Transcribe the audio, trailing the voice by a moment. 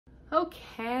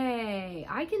Okay,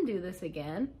 I can do this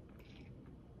again.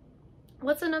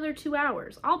 What's another 2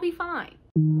 hours? I'll be fine.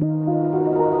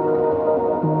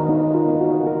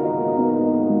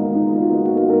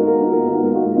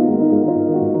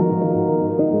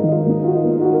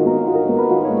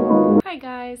 Hi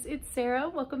guys, it's Sarah.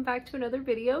 Welcome back to another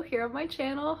video here on my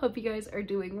channel. Hope you guys are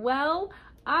doing well.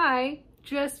 I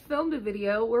just filmed a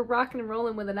video. We're rocking and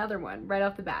rolling with another one right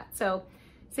off the bat. So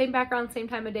same background, same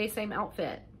time of day, same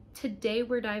outfit. Today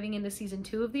we're diving into season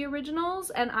 2 of the originals,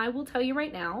 and I will tell you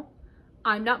right now,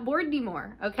 I'm not bored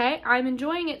anymore, okay? I'm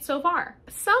enjoying it so far.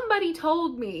 Somebody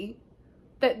told me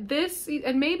that this,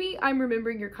 and maybe I'm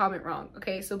remembering your comment wrong,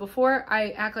 okay? So before I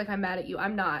act like I'm mad at you,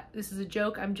 I'm not. This is a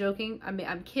joke, I'm joking,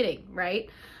 I'm kidding, right?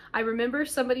 I remember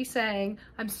somebody saying,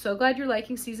 I'm so glad you're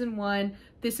liking season 1.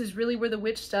 This is really where the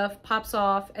witch stuff pops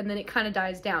off and then it kind of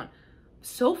dies down.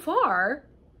 So far,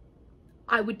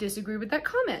 I would disagree with that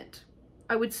comment.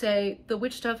 I would say the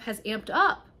witch stuff has amped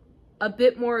up a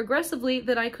bit more aggressively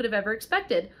than I could have ever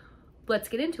expected. Let's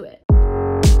get into it.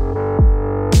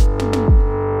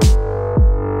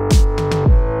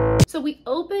 So we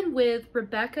open with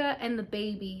Rebecca and the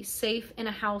baby safe in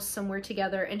a house somewhere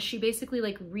together, and she basically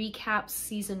like recaps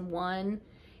season 1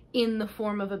 in the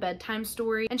form of a bedtime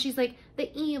story. And she's like, the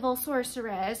evil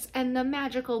sorceress and the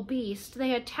magical beast,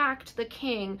 they attacked the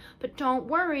king, but don't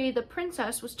worry, the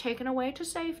princess was taken away to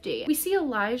safety. We see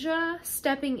Elijah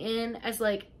stepping in as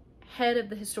like head of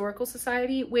the historical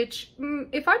society, which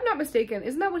if I'm not mistaken,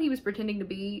 isn't that what he was pretending to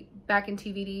be back in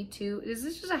TVD too? Is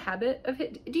this just a habit of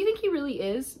his? Do you think he really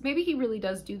is? Maybe he really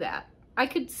does do that. I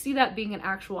could see that being an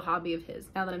actual hobby of his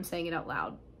now that I'm saying it out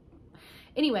loud.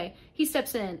 Anyway, he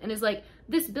steps in and is like,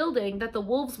 this building that the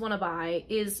wolves want to buy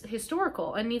is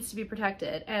historical and needs to be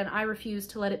protected, and I refuse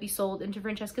to let it be sold into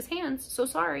Francesca's hands, so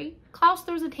sorry. Klaus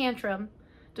throws a tantrum,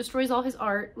 destroys all his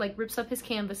art, like rips up his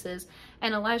canvases,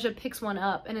 and Elijah picks one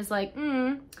up and is like,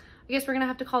 I guess we're gonna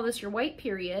have to call this your white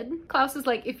period. Klaus is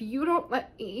like, if you don't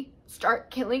let me start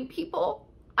killing people,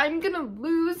 I'm gonna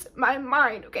lose my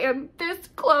mind, okay? I'm this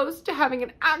close to having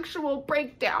an actual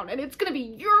breakdown, and it's gonna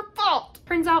be your fault.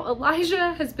 Turns out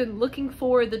Elijah has been looking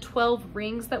for the 12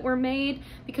 rings that were made,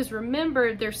 because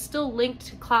remember, they're still linked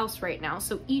to Klaus right now.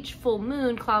 So each full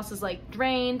moon, Klaus is like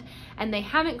drained, and they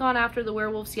haven't gone after the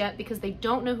werewolves yet because they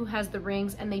don't know who has the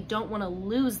rings and they don't want to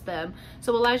lose them.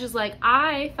 So Elijah's like,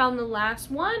 I found the last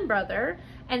one, brother,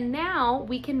 and now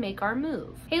we can make our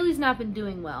move. Haley's not been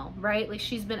doing well, right? Like,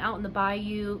 she's been out in the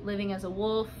bayou living as a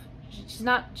wolf. She's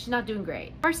not doing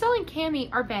great. Marcel and Cammy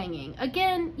are banging.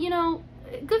 Again, you know,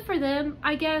 good for them,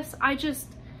 I guess.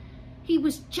 He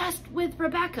was just with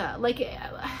Rebecca. Like,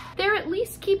 they're at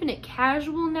least keeping it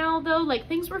casual now though. Like,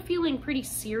 things were feeling pretty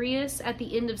serious at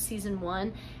the end of season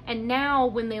 1. And now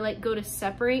when they like go to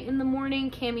separate in the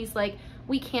morning, Cammy's like,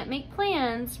 we can't make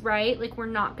plans, right? Like, we're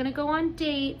not gonna go on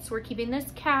dates. We're keeping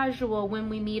this casual. When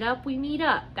we meet up, we meet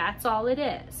up. That's all it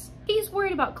is. He's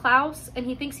worried about Klaus, and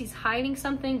he thinks he's hiding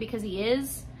something because he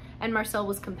is, and Marcel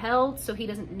was compelled, so he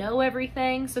doesn't know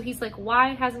everything. So he's like, why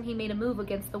hasn't he made a move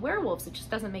against the werewolves? It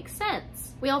just doesn't make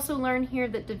sense. We also learn here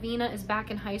that Davina is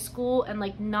back in high school and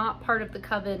like not part of the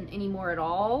coven anymore at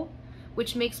all,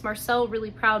 which makes Marcel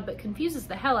really proud but confuses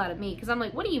the hell out of me, because I'm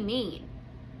like, what do you mean?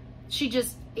 She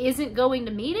just isn't going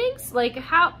to meetings? Like,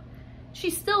 how? She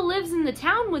still lives in the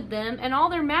town with them and all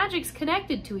their magic's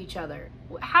connected to each other.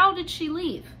 How did she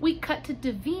leave? We cut to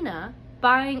Davina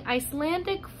buying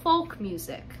Icelandic folk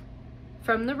music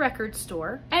from the record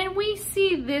store, and we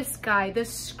see this guy. The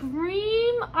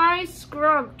scream I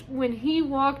scrumped when he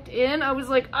walked in, I was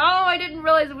like, oh, I didn't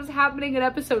realize it was happening in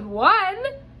episode 1.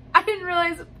 I didn't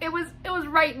realize it was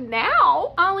right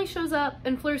now. Ollie shows up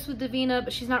and flirts with Davina,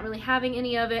 but she's not really having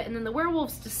any of it. And then the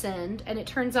werewolves descend, and it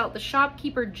turns out the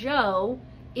shopkeeper Joe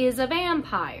is a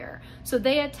vampire. So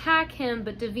they attack him,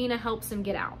 but Davina helps him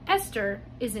get out. Esther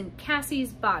is in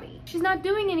Cassie's body. She's not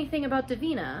doing anything about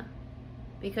Davina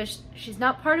because she's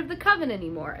not part of the coven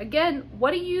anymore. Again,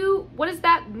 what does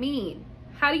that mean?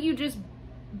 How do you just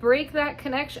break that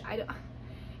connection?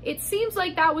 It seems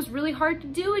like that was really hard to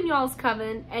do in y'all's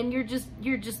coven, and you're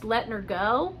just letting her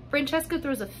go. Francesca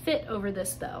throws a fit over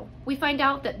this though. We find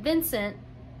out that Vincent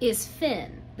is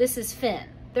Finn. This is Finn.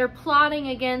 They're plotting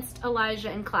against Elijah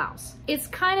and Klaus. It's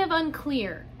kind of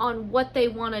unclear on what they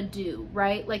want to do,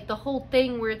 right? Like the whole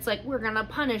thing where it's like, we're gonna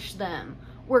punish them,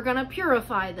 we're gonna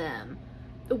purify them,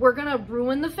 we're gonna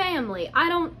ruin the family. I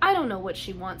don't know what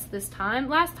she wants this time.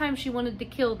 Last time she wanted to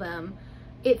kill them,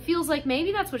 It feels like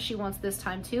maybe that's what she wants this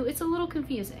time too. It's a little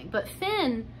confusing, but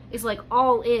Finn is like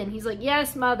all in. He's like,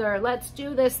 yes, mother, let's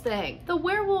do this thing. The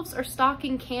werewolves are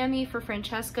stalking Cammy for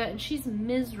Francesca, and she's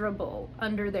miserable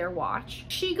under their watch.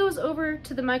 She goes over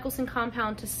to the Mikaelson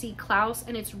compound to see Klaus,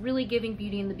 and it's really giving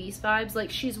Beauty and the Beast vibes.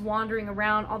 Like, she's wandering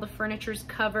around, all the furniture's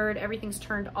covered, everything's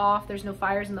turned off, there's no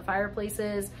fires in the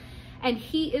fireplaces, and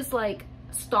he is like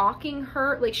stalking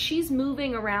her. Like, she's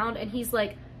moving around and he's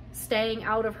like staying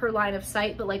out of her line of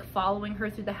sight, but like following her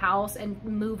through the house and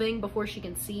moving before she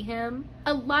can see him.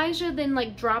 Elijah then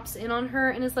like drops in on her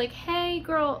and is like, hey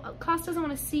girl, Klaus doesn't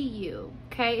want to see you,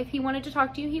 okay? If he wanted to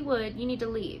talk to you, he would. You need to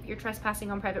leave. You're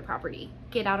trespassing on private property.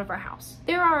 Get out of our house.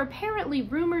 There are apparently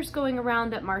rumors going around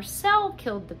that Marcel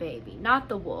killed the baby, not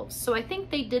the wolves. So I think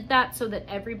they did that so that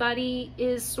everybody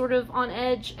is sort of on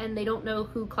edge and they don't know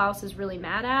who Klaus is really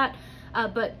mad at.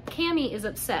 But Cammy is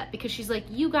upset because she's like,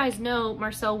 you guys know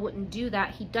Marcel wouldn't do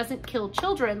that. He doesn't kill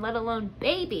children, let alone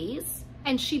babies.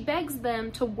 And she begs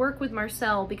them to work with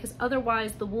Marcel because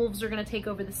otherwise the wolves are going to take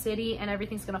over the city and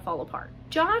everything's going to fall apart.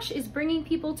 Josh is bringing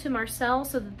people to Marcel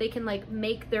so that they can like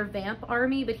make their vamp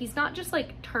army, but he's not just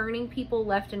like turning people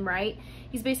left and right.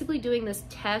 He's basically doing this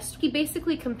test. He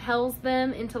basically compels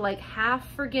them into like half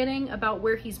forgetting about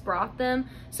where he's brought them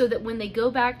so that when they go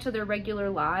back to their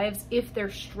regular lives, if they're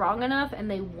strong enough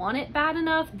and they want it bad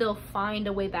enough, they'll find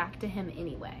a way back to him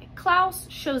anyway. Klaus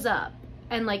shows up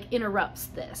and like interrupts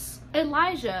this.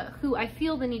 Elijah, who I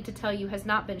feel the need to tell you has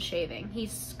not been shaving.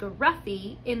 He's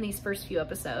scruffy in these first few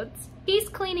episodes. He's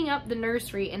cleaning up the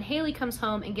nursery and Haley comes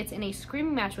home and gets in a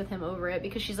screaming match with him over it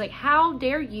because she's like, how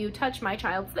dare you touch my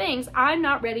child's things? I'm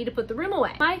not ready to put the room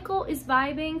away. Michael is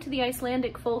vibing to the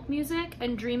Icelandic folk music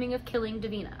and dreaming of killing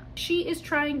Davina. She is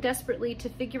trying desperately to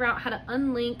figure out how to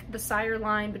unlink the sire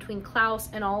line between Klaus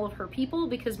and all of her people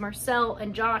because Marcel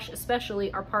and Josh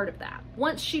especially are part of that.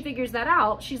 Once she figures that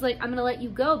out, she's like, I'm gonna let you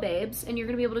go, babes, and you're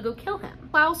gonna be able to go kill him.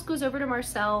 Klaus goes over to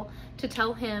Marcel to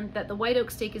tell him that the White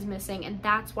Oak stake is missing, and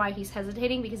that's why he's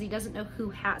hesitating, because he doesn't know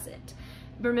who has it.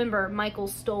 Remember, Michael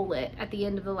stole it at the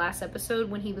end of the last episode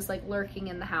when he was like lurking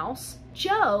in the house.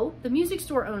 Joe, the music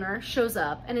store owner, shows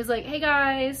up and is like, hey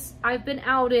guys, I've been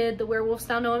outed. The werewolves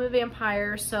now know I'm a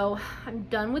vampire, so I'm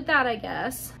done with that, I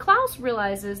guess. Klaus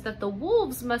realizes that the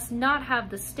wolves must not have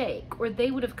the stake or they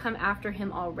would have come after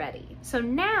him already. So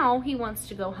now he wants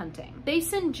to go hunting. They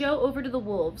send Joe over to the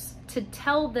wolves to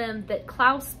tell them that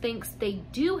Klaus thinks they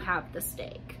do have the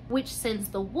stake, which sends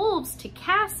the wolves to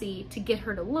Cassie to get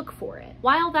her to look for it.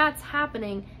 While that's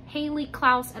happening, Haley,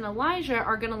 Klaus, and Elijah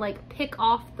are gonna like pick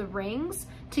off the rings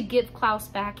to give Klaus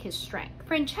back his strength.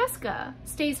 Francesca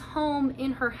stays home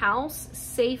in her house,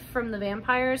 safe from the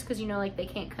vampires, because you know, like they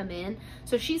can't come in.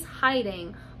 So she's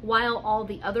hiding while all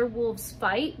the other wolves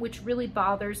fight, which really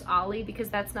bothers Ollie because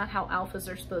that's not how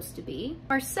alphas are supposed to be.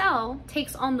 Marcel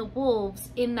takes on the wolves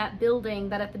in that building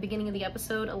that at the beginning of the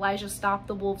episode, Elijah stopped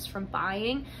the wolves from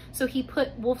buying. So he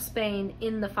put wolfsbane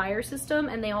in the fire system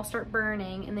and they all start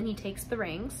burning, and then he takes the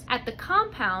rings. At the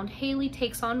compound, Haley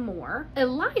takes on more.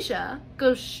 Elijah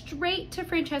goes straight to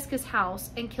Francesca's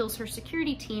house and kills her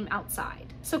security team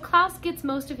outside. So Klaus gets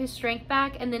most of his strength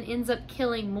back and then ends up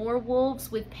killing more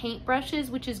wolves with paintbrushes,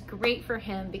 which is great for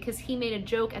him because he made a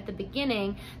joke at the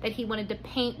beginning that he wanted to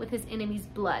paint with his enemy's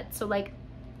blood. So like,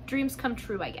 dreams come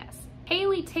true, I guess.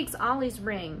 Haley takes Ollie's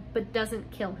ring, but doesn't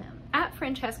kill him. At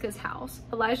Francesca's house,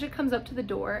 Elijah comes up to the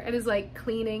door and is like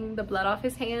cleaning the blood off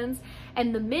his hands,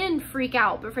 and the men freak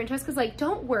out, but Francesca's like,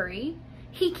 don't worry,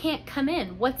 he can't come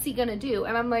in. What's he gonna do?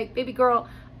 And I'm like, baby girl,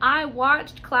 I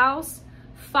watched Klaus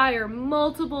fire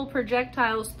multiple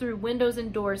projectiles through windows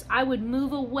and doors. I would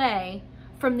move away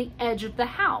from the edge of the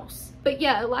house. But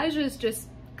yeah, Elijah is just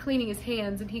cleaning his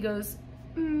hands and he goes,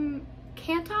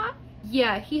 can't I?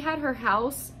 Yeah, he had her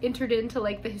house entered into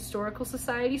like the historical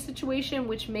society situation,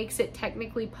 which makes it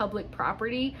technically public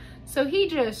property. So he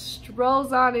just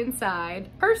strolls on inside.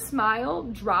 Her smile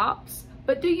drops,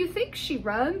 but do you think she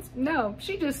runs? No,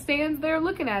 she just stands there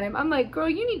looking at him. I'm like, girl,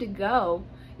 you need to go.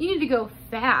 You need to go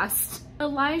fast.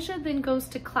 Elijah then goes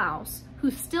to Klaus, who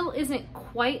still isn't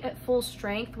quite at full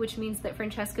strength, which means that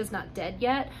Francesca's not dead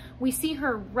yet. We see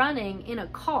her running in a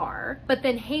car, but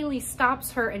then Haley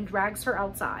stops her and drags her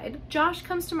outside. Josh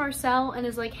comes to Marcel and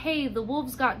is like, hey, the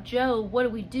wolves got Joe, what do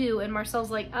we do? And Marcel's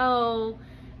like, oh,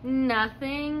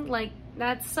 nothing, like,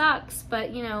 that sucks,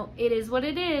 but you know, it is what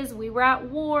it is. We were at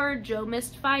war, Joe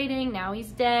missed fighting, now he's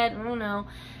dead, I don't know.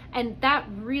 And that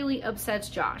really upsets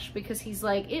Josh because he's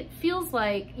like, it feels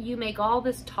like you make all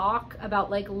this talk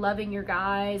about like loving your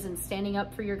guys and standing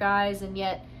up for your guys, and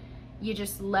yet you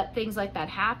just let things like that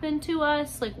happen to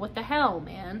us. Like, what the hell,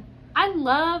 man? I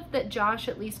love that Josh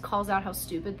at least calls out how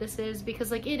stupid this is,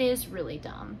 because like it is really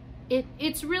dumb.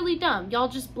 It's really dumb. Y'all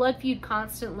just blood feud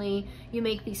constantly. You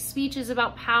make these speeches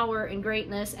about power and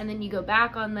greatness, and then you go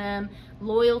back on them.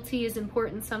 Loyalty is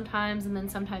important sometimes, and then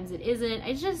sometimes it isn't.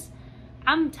 It's just,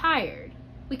 I'm tired.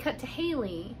 We cut to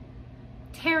Haley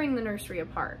tearing the nursery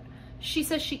apart. She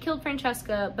says she killed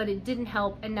Francesca, but it didn't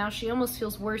help, and now she almost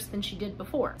feels worse than she did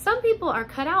before. Some people are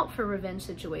cut out for revenge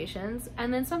situations,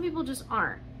 and then some people just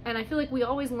aren't. And I feel like we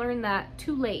always learn that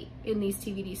too late in these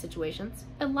TVD situations.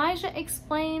 Elijah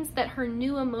explains that her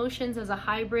new emotions as a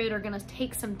hybrid are gonna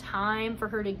take some time for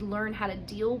her to learn how to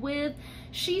deal with.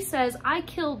 She says, I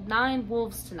killed 9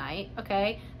 wolves tonight,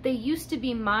 okay? They used to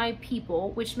be my people,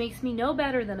 which makes me no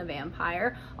better than a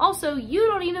vampire. Also, you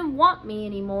don't even want me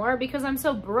anymore because I'm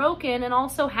so broken and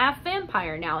also half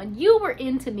vampire now, and you were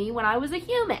into me when I was a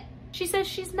human. She says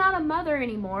she's not a mother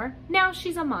anymore. Now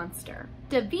she's a monster.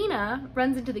 Davina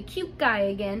runs into the cute guy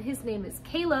again. His name is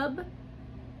Caleb.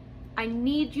 I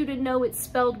need you to know it's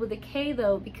spelled with a K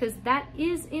though, because that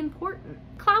is important.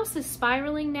 Klaus is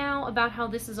spiraling now about how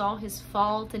this is all his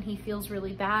fault and he feels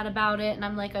really bad about it. And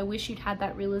I'm like, I wish you'd had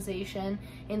that realization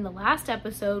in the last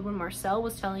episode when Marcel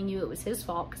was telling you it was his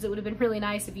fault, because it would have been really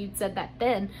nice if you'd said that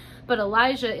then. But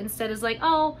Elijah instead is like,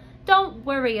 oh, don't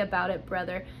worry about it,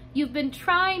 brother. You've been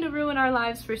trying to ruin our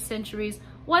lives for centuries.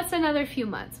 What's another few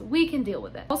months? We can deal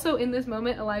with it. Also in this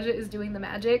moment, Elijah is doing the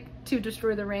magic to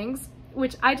destroy the rings,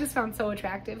 which I just found so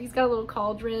attractive. He's got a little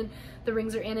cauldron, the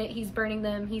rings are in it, he's burning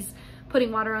them, he's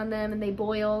putting water on them and they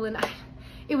boil, and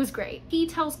it was great. He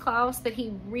tells Klaus that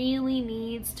he really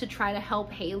needs to try to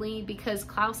help Haley because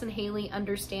Klaus and Haley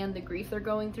understand the grief they're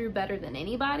going through better than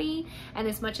anybody, and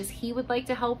as much as he would like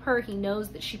to help her, he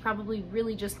knows that she probably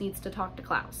really just needs to talk to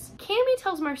Klaus. Cammy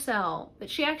tells Marcel that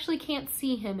she actually can't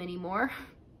see him anymore.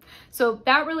 So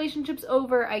that relationship's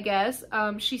over, I guess.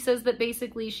 She says that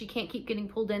basically she can't keep getting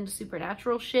pulled into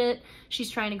supernatural shit. She's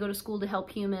trying to go to school to help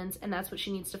humans, and that's what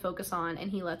she needs to focus on,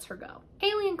 and he lets her go.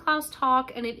 Haley and Klaus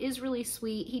talk, and it is really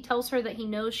sweet. He tells her that he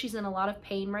knows she's in a lot of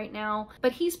pain right now,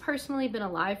 but he's personally been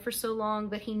alive for so long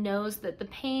that he knows that the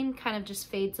pain kind of just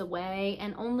fades away,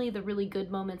 and only the really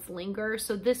good moments linger,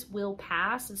 so this will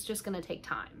pass. It's just gonna take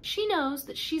time. She knows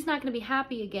that she's not gonna be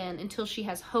happy again until she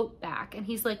has hope back, and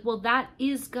he's like, well, that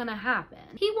is gonna happen.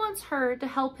 He wants her to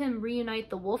help him reunite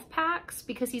the wolf packs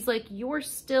because he's like, you're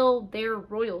still their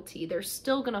royalty. They're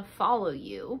still gonna follow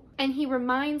you. And he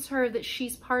reminds her that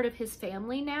she's part of his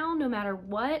family now, no matter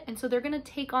what. And so they're gonna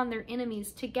take on their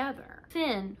enemies together.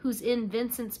 Finn, who's in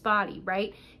Vincent's body,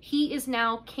 right? He is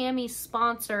now Cammy's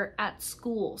sponsor at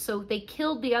school. So they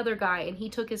killed the other guy and he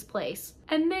took his place.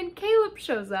 And then Caleb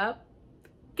shows up.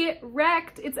 Get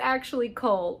wrecked. It's actually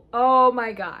Cole. Oh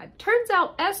my God. Turns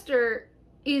out Esther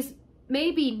is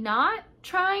maybe not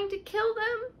trying to kill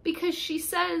them because she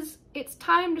says it's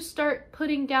time to start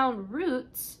putting down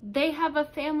roots. They have a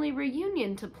family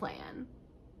reunion to plan.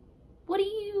 What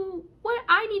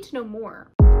I need to know more.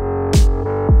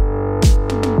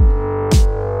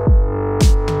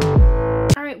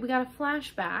 All right, we got a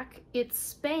flashback. It's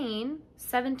Spain,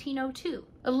 1702.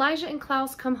 Elijah and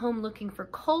Klaus come home looking for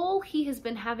Cole. He has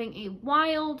been having a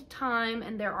wild time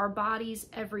and there are bodies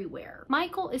everywhere.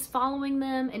 Michael is following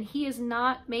them and he is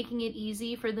not making it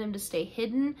easy for them to stay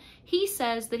hidden. He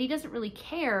says that he doesn't really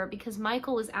care because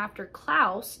Michael is after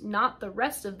Klaus, not the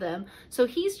rest of them. So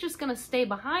he's just gonna stay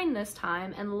behind this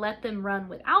time and let them run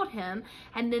without him,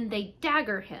 and then they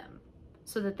dagger him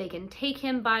so that they can take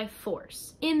him by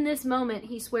force. In this moment,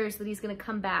 he swears that he's gonna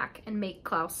come back and make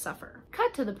Klaus suffer.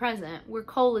 Cut to the present, where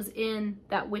Cole is in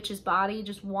that witch's body,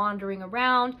 just wandering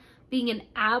around, being an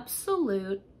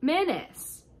absolute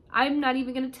menace. I'm not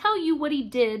even gonna tell you what he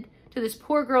did to this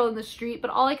poor girl in the street,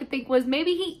 but all I could think was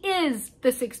maybe he is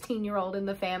the 16-year-old in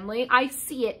the family. I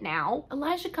see it now.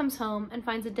 Elijah comes home and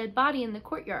finds a dead body in the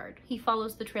courtyard. He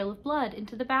follows the trail of blood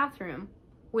into the bathroom,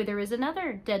 where there is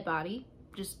another dead body,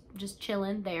 just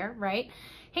chilling there, right?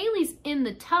 Haley's in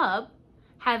the tub,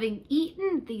 having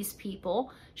eaten these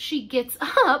people. She gets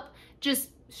up, just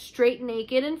straight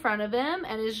naked in front of him,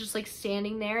 and is just like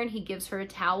standing there, and he gives her a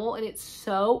towel, and it's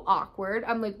so awkward.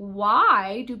 I'm like,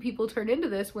 why do people turn into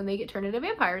this when they get turned into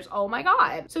vampires? Oh my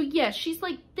God. So yeah, she's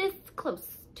like this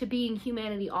close to being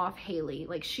humanity off Haley.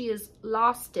 Like, she has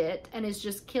lost it and is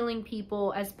just killing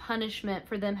people as punishment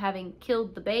for them having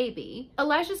killed the baby.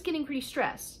 Elijah's getting pretty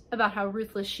stressed about how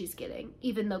ruthless she's getting,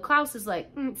 even though Klaus is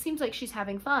like, it seems like she's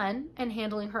having fun and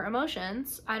handling her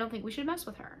emotions. I don't think we should mess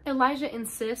with her. Elijah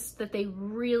insists that they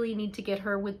really need to get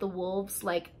her with the wolves,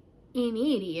 like,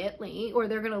 immediately, or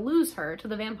they're gonna lose her to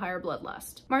the vampire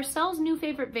bloodlust. Marcel's new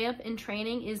favorite vamp in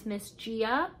training is Miss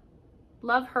Gia.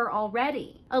 love her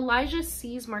already. Elijah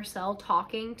sees Marcel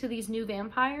talking to these new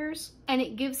vampires, and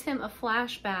it gives him a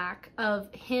flashback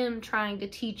of him trying to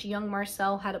teach young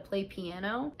Marcel how to play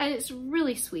piano. And it's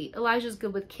really sweet. Elijah's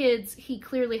good with kids. He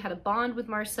clearly had a bond with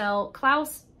Marcel.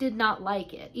 Klaus did not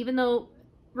like it, even though,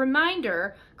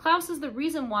 reminder, Klaus is the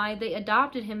reason why they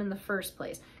adopted him in the first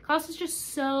place. Klaus is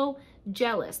just so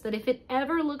jealous that if it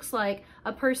ever looks like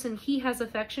a person he has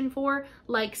affection for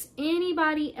likes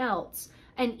anybody else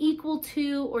and equal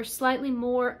to or slightly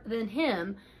more than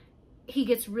him, he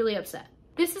gets really upset.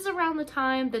 This is around the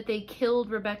time that they killed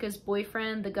Rebecca's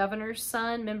boyfriend, the governor's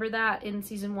son. Remember that in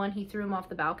season 1, he threw him off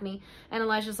the balcony, and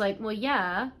Elijah's like, well,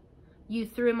 yeah, you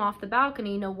threw him off the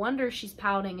balcony. No wonder she's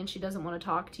pouting and she doesn't want to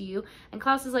talk to you. And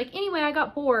Klaus is like, anyway, I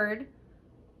got bored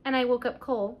and I woke up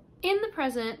Cole. In the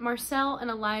present, Marcel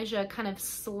and Elijah kind of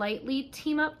slightly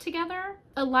team up together.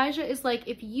 Elijah is like,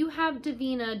 if you have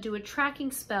Davina do a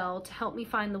tracking spell to help me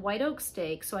find the White Oak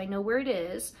Stake so I know where it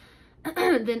is,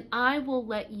 then I will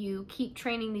let you keep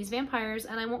training these vampires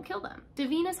and I won't kill them.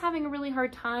 Davina's having a really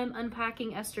hard time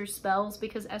unpacking Esther's spells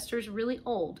because Esther's really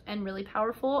old and really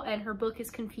powerful and her book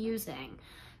is confusing.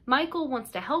 Michael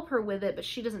wants to help her with it, but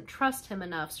she doesn't trust him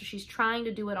enough, so she's trying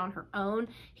to do it on her own.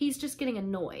 He's just getting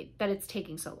annoyed that it's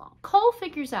taking so long. Cole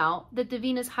figures out that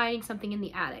Davina's hiding something in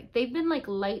the attic. They've been like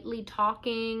lightly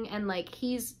talking and like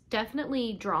he's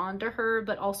definitely drawn to her,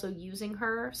 but also using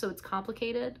her, so it's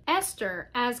complicated. Esther,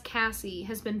 as Cassie,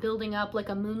 has been building up like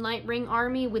a Moonlight Ring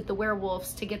army with the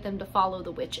werewolves to get them to follow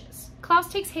the witches.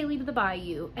 Klaus takes Haley to the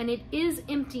bayou, and it is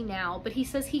empty now, but he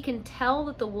says he can tell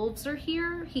that the wolves are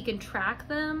here, he can track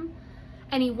them,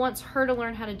 and he wants her to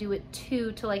learn how to do it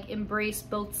too, to like embrace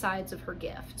both sides of her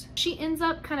gift. She ends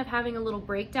up kind of having a little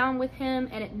breakdown with him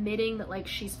and admitting that like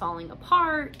she's falling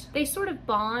apart. They sort of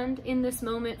bond in this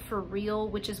moment for real,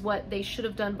 which is what they should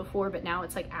have done before, but now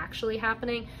it's like actually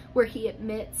happening, where he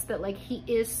admits that like he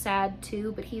is sad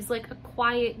too, but he's like a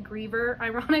quiet griever,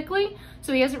 ironically,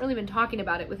 so he hasn't really been talking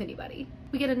about it with anybody.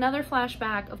 We get another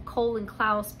flashback of Cole and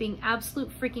Klaus being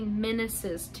absolute freaking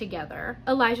menaces together.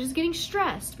 Elijah's getting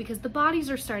stressed because the bodies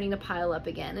are starting to pile up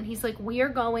again, and he's like, we are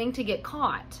going to get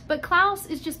caught. But Klaus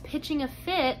is just pitching a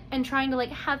fit and trying to like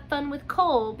have fun with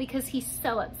Cole because he's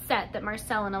so upset that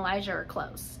Marcel and Elijah are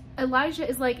close. Elijah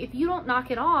is like, if you don't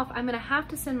knock it off, I'm gonna have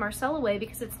to send Marcel away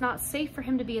because it's not safe for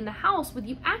him to be in the house with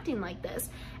you acting like this.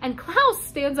 And Klaus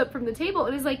stands up from the table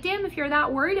and is like, damn, if you're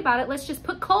that worried about it, let's just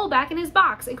put Cole back in his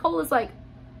box. And Cole is like,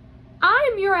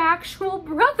 I'm your actual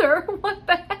brother, what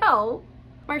the hell?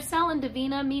 Marcel and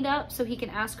Davina meet up so he can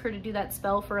ask her to do that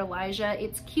spell for Elijah.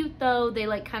 It's cute though, they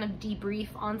like kind of debrief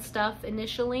on stuff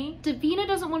initially. Davina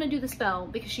doesn't want to do the spell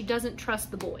because she doesn't trust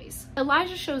the boys.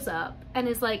 Elijah shows up and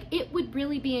is like, it would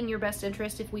really be in your best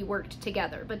interest if we worked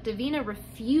together. But Davina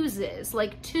refuses,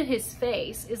 like to his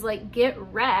face, is like, get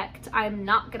wrecked, I'm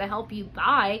not gonna help you,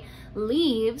 bye,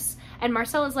 leaves. And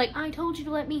Marcel is like, I told you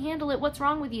to let me handle it, what's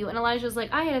wrong with you? And Elijah's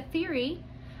like, I had a theory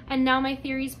and now my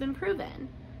theory's been proven.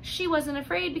 She wasn't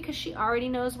afraid because she already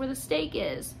knows where the stake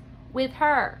is, with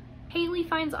her. Haley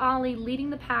finds Ollie leading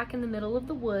the pack in the middle of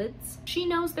the woods. She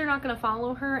knows they're not gonna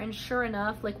follow her, and sure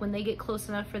enough, like when they get close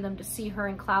enough for them to see her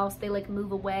and Klaus, they like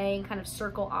move away and kind of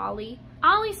circle Ollie.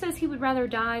 Ollie says he would rather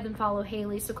die than follow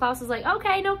Haley, so Klaus is like,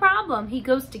 okay, no problem. He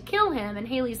goes to kill him, and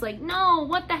Haley's like, no,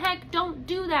 what the heck, don't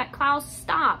do that, Klaus,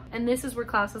 stop. And this is where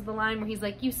Klaus has the line where he's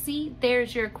like, you see,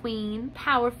 there's your queen,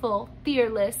 powerful,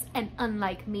 fearless, and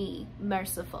unlike me,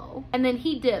 merciful. And then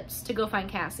he dips to go find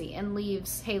Cassie and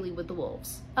leaves Haley with the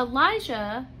wolves.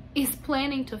 Elijah is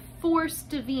planning to force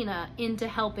Davina into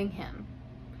helping him.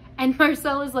 And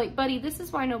Marcel is like, buddy, this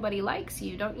is why nobody likes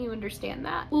you. Don't you understand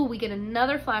that? Ooh, we get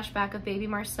another flashback of baby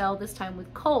Marcel, this time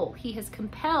with Cole. He has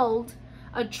compelled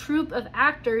a troupe of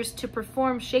actors to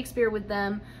perform Shakespeare with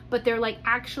them, but they're like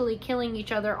actually killing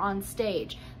each other on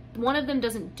stage. One of them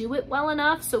doesn't do it well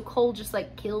enough, so Cole just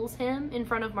like kills him in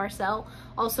front of Marcel.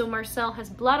 Also, Marcel has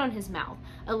blood on his mouth.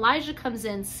 Elijah comes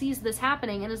in, sees this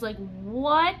happening, and is like,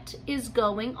 what is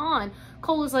going on?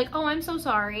 Cole is like, oh, I'm so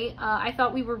sorry. I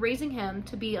thought we were raising him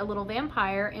to be a little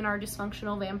vampire in our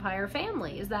dysfunctional vampire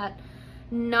family. Is that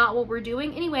not what we're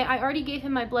doing? Anyway, I already gave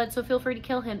him my blood, so feel free to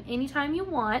kill him anytime you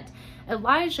want.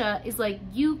 Elijah is like,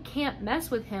 you can't mess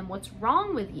with him. What's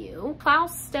wrong with you?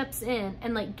 Klaus steps in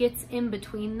and like gets in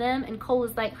between them, and Cole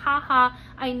is like, haha,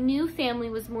 I knew family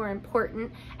was more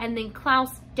important. And then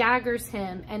Klaus daggers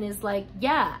him and is like,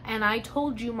 yeah, and I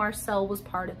told you Marcel was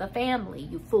part of the family,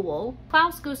 you fool.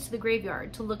 Klaus goes to the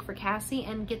graveyard to look for Cassie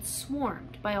and gets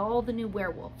swarmed by all the new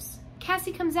werewolves.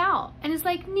 Cassie comes out and is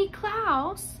like,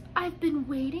 Niklaus, I've been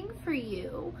waiting for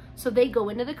you. So they go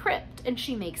into the crypt and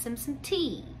she makes him some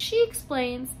tea. She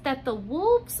explains that the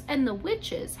wolves and the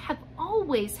witches have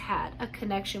always had a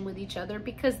connection with each other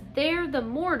because they're the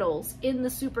mortals in the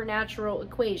supernatural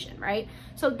equation, right?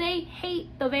 So they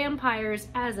hate the vampires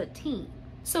as a team.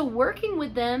 So working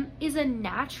with them is a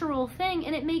natural thing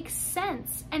and it makes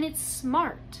sense and it's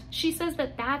smart. She says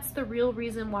that that's the real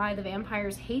reason why the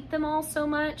vampires hate them all so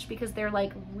much, because they're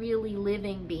like really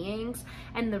living beings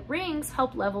and the rings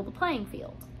help level the playing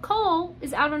field. Cole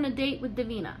is out on a date with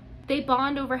Davina. They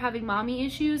bond over having mommy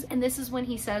issues, and this is when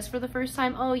he says for the first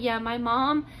time, oh yeah, my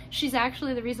mom, she's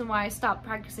actually the reason why I stopped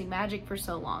practicing magic for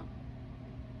so long.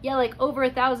 Yeah, like over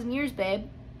 1,000 years, babe.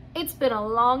 It's been a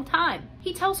long time.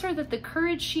 He tells her that the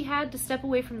courage she had to step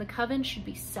away from the coven should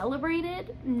be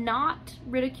celebrated, not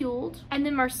ridiculed. And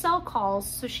then Marcel calls,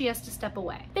 so she has to step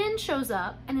away. Finn shows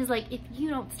up and is like, if you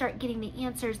don't start getting the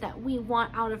answers that we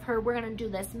want out of her, we're gonna do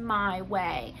this my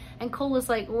way. And Cole is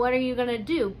like, what are you gonna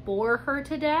do? Bore her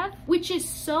to death? Which is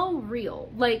so real.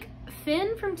 Like,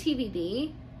 Finn from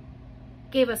TVD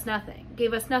gave us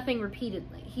nothing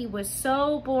repeatedly. He was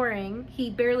so boring, he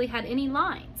barely had any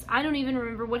lines. I don't even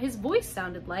remember what his voice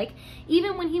sounded like,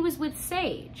 even when he was with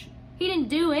Sage. He didn't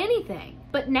do anything.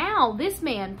 But now, this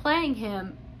man playing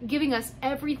him, giving us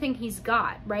everything he's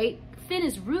got, right? Finn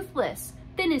is ruthless.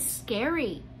 Finn is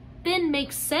scary. Finn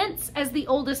makes sense as the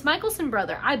oldest Mikaelson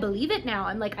brother. I believe it now.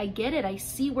 I'm like, I get it. I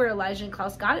see where Elijah and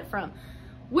Klaus got it from.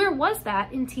 Where was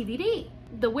that in TVD?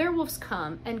 The werewolves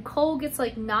come and Cole gets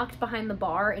like knocked behind the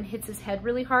bar and hits his head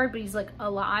really hard, but he's like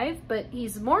alive, but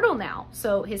he's mortal now,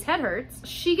 so his head hurts.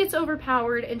 She gets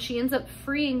overpowered and she ends up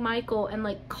freeing Michael and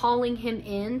like calling him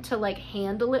in to like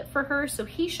handle it for her. So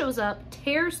he shows up,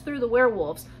 tears through the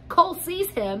werewolves. Cole sees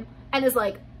him and is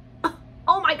like,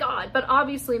 oh my God, but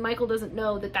obviously Michael doesn't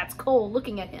know that that's Cole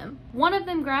looking at him. One of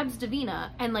them grabs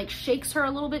Davina and like shakes her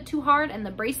a little bit too hard and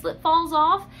the bracelet falls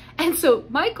off. And so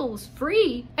Michael's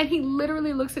free and he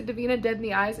literally looks at Davina dead in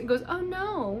the eyes and goes, oh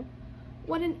no,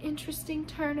 what an interesting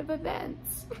turn of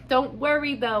events. Don't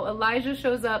worry though, Elijah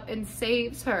shows up and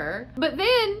saves her. But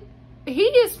then he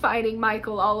is fighting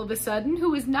Michael all of a sudden,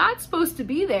 who is not supposed to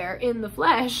be there in the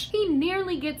flesh. He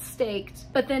nearly gets staked,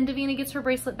 but then Davina gets her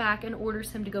bracelet back and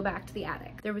orders him to go back to the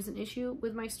attic. There was an issue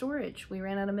with my storage. We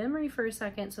ran out of memory for a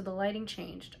second, so the lighting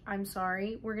changed. I'm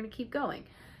sorry, we're gonna keep going.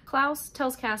 Klaus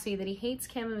tells Cassie that he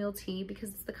hates chamomile tea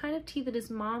because it's the kind of tea that his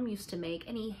mom used to make,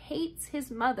 and he hates his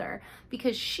mother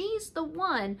because she's the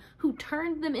one who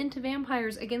turned them into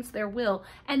vampires against their will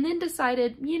and then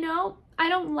decided, you know, I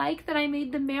don't like that I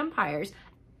made them vampires,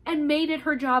 and made it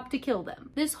her job to kill them.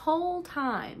 This whole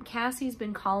time, Cassie's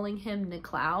been calling him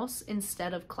Niklaus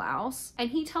instead of Klaus,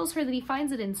 and he tells her that he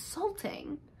finds it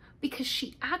insulting because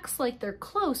she acts like they're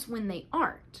close when they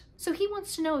aren't. So he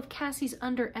wants to know if Cassie's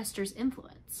under Esther's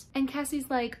influence. And Cassie's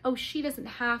like, oh, she doesn't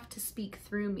have to speak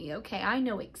through me, okay? I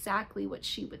know exactly what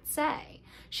she would say.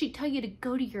 She'd tell you to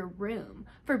go to your room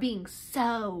for being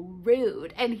so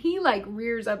rude. And he like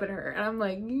rears up at her and I'm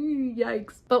like,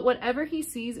 yikes. But whatever he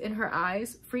sees in her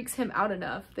eyes freaks him out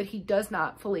enough that he does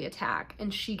not fully attack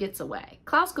and she gets away.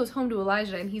 Klaus goes home to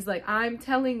Elijah and he's like, I'm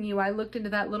telling you, I looked into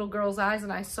that little girl's eyes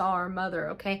and I saw our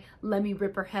mother, okay? Let me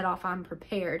rip her head off, I'm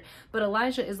prepared. But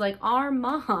Elijah is like, our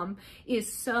mom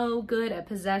is so good at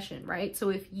possession, right? So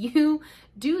if you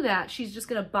do that, she's just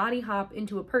gonna body hop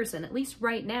into a person. At least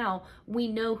right now, we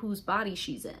know whose body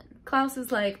she's in. Klaus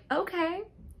is like, okay,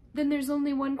 then there's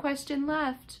only one question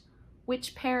left.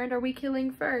 Which parent are we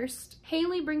killing first?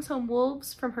 Haley brings home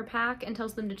wolves from her pack and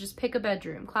tells them to just pick a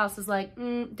bedroom. Klaus is like,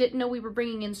 didn't know we were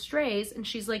bringing in strays. And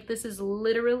she's like, this is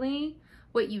literally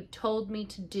what you told me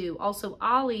to do. Also,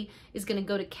 Ollie is gonna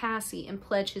go to Cassie and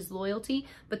pledge his loyalty,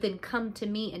 but then come to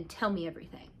me and tell me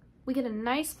everything. We get a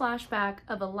nice flashback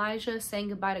of Elijah saying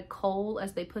goodbye to Cole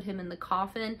as they put him in the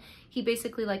coffin. He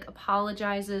basically like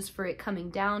apologizes for it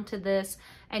coming down to this,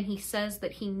 and he says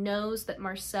that he knows that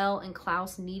Marcel and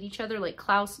Klaus need each other. Like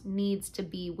Klaus needs to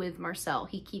be with Marcel.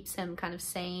 He keeps him kind of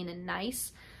sane and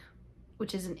nice,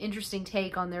 which is an interesting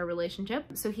take on their relationship.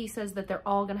 So he says that they're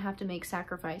all gonna have to make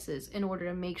sacrifices in order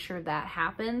to make sure that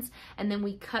happens. And then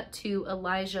we cut to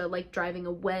Elijah like driving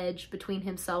a wedge between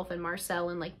himself and Marcel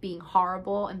and like being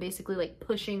horrible and basically like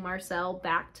pushing Marcel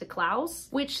back to Klaus,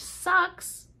 which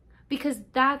sucks because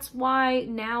that's why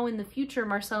now in the future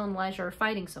Marcel and Elijah are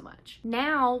fighting so much.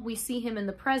 Now we see him in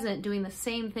the present doing the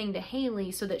same thing to Haley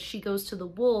so that she goes to the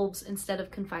wolves instead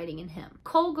of confiding in him.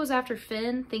 Cole goes after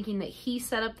Finn thinking that he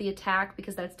set up the attack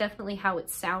because that's definitely how it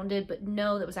sounded, but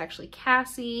no, that was actually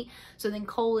Cassie. So then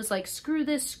Cole is like, screw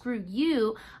this, screw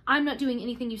you. I'm not doing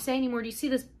anything you say anymore. Do you see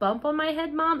this bump on my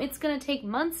head, Mom? It's gonna take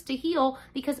months to heal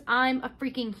because I'm a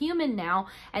freaking human now.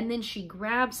 And then she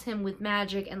grabs him with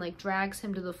magic and like drags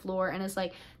him to the floor and is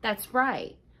like, that's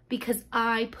right, because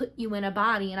I put you in a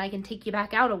body and I can take you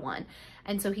back out of one.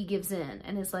 And so he gives in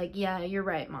and is like, yeah, you're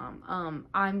right, Mom.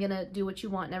 I'm gonna do what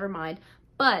you want, never mind.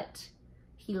 But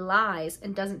he lies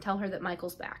and doesn't tell her that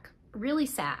Michael's back. Really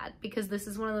sad, because this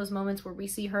is one of those moments where we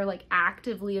see her like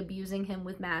actively abusing him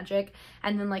with magic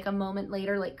and then like a moment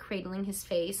later like cradling his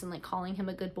face and like calling him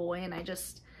a good boy, and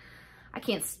I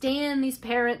can't stand these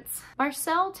parents.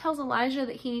 Marcel tells Elijah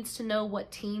that he needs to know what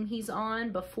team he's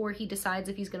on before he decides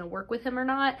if he's gonna work with him or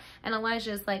not. And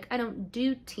Elijah is like, I don't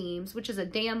do teams, which is a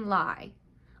damn lie.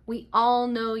 We all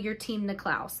know you're Team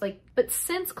Niklaus. But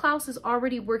since Klaus is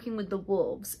already working with the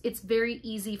wolves, it's very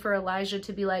easy for Elijah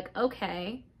to be like,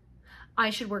 okay, I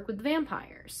should work with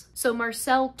vampires. So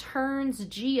Marcel turns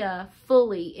Gia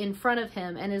fully in front of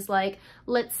him and is like,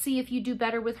 let's see if you do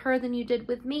better with her than you did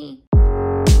with me.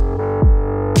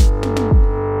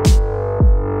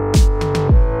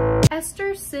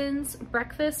 Esther sends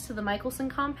breakfast to the Mikaelson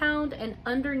compound, and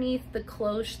underneath the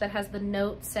cloche that has the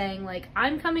note saying like,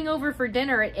 I'm coming over for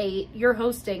dinner at 8, you're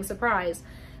hosting, surprise,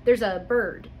 there's a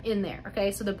bird in there,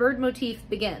 okay? So the bird motif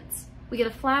begins. We get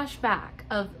a flashback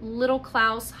of little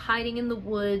Klaus hiding in the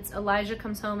woods. Elijah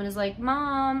comes home and is like,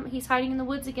 Mom, he's hiding in the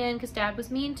woods again because Dad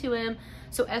was mean to him.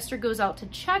 So Esther goes out to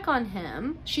check on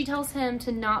him. She tells him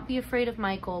to not be afraid of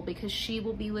Michael because she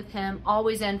will be with him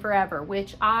always and forever,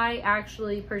 which I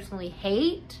actually personally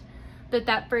hate that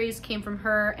that phrase came from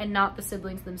her and not the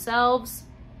siblings themselves.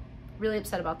 Really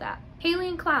upset about that. Haley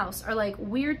and Klaus are like,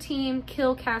 we're team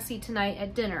kill Cassie tonight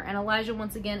at dinner. And Elijah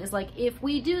once again is like, if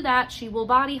we do that, she will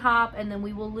body hop and then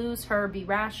we will lose her, be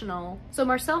rational. So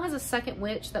Marcel has a second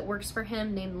witch that works for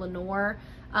him named Lenore.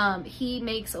 He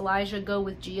makes Elijah go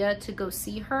with Gia to go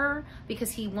see her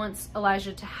because he wants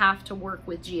Elijah to have to work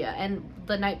with Gia. And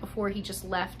the night before he just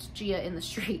left Gia in the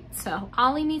street. So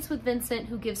Ollie meets with Vincent,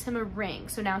 who gives him a ring.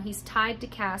 So now he's tied to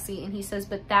Cassie, and he says,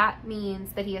 but that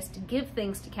means that he has to give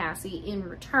things to Cassie in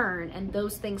return, and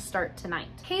those things start tonight.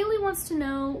 Haley wants to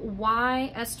know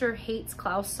why Esther hates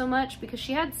Klaus so much because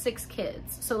she had 6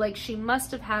 kids. So like she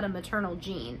must have had a maternal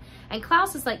gene. And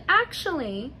Klaus is like,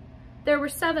 actually, there were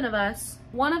 7 of us.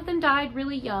 One of them died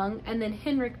really young, and then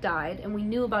Henrik died, and we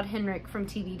knew about Henrik from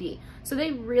TVD. So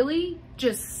they really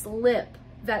just slip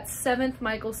that 7th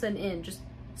Mikaelson in. Just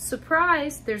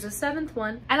surprise, there's a 7th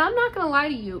one. And I'm not gonna lie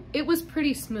to you, it was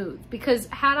pretty smooth, because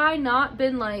had I not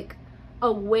been like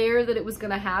aware that it was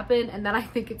gonna happen and that I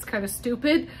think it's kind of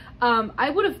stupid, I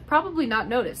would have probably not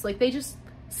noticed. Like, they just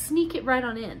sneak it right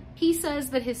on in. He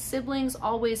says that his siblings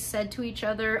always said to each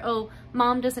other, oh,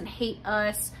 Mom doesn't hate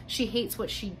us, she hates what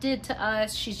she did to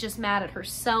us, she's just mad at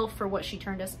herself for what she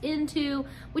turned us into,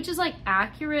 which is like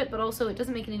accurate, but also it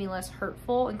doesn't make it any less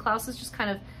hurtful, and Klaus is just kind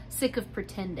of sick of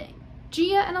pretending.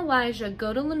 Gia and Elijah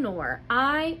go to Lenore.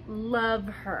 I love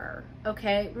her,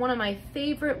 okay? One of my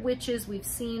favorite witches we've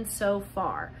seen so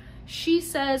far. She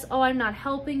says, oh, I'm not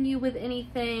helping you with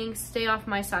anything, stay off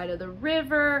my side of the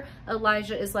river.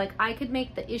 Elijah is like, I could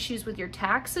make the issues with your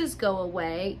taxes go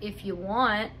away if you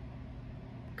want,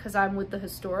 because I'm with the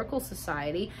Historical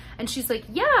Society. And she's like,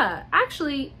 yeah,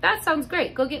 actually, that sounds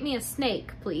great. Go get me a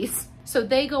snake, please. So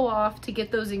they go off to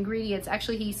get those ingredients.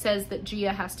 Actually, he says that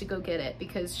Gia has to go get it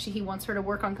because he wants her to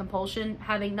work on compulsion,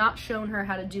 having not shown her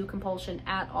how to do compulsion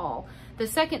at all. The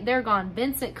second they're gone,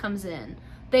 Vincent comes in.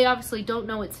 They obviously don't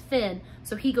know it's Finn,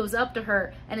 so he goes up to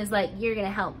her and is like, you're gonna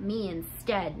help me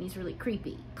instead, and he's really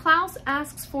creepy. Klaus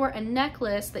asks for a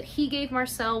necklace that he gave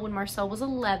Marcel when Marcel was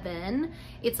 11.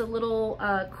 It's a little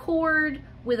cord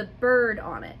with a bird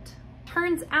on it.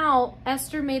 Turns out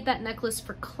Esther made that necklace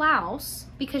for Klaus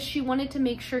because she wanted to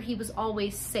make sure he was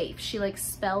always safe. She like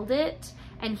spelled it,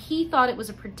 and he thought it was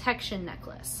a protection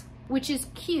necklace, which is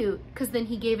cute because then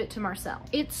he gave it to Marcel.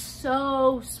 It's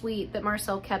so sweet that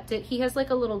Marcel kept it. He has like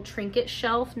a little trinket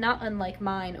shelf, not unlike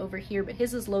mine over here, but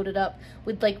his is loaded up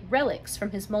with like relics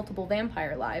from his multiple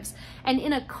vampire lives. And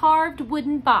in a carved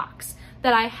wooden box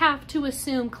that I have to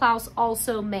assume Klaus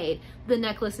also made, the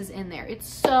necklace is in there. It's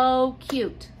so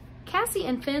cute. Cassie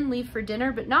and Finn leave for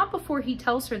dinner, but not before he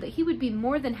tells her that he would be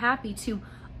more than happy to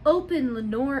open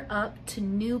Lenore up to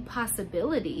new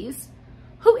possibilities.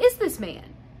 Who is this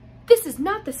man? This is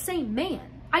not the same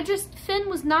man. Finn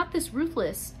was not this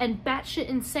ruthless and batshit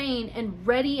insane and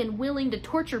ready and willing to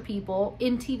torture people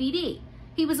in TVD.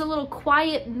 He was a little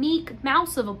quiet, meek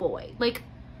mouse of a boy. Like,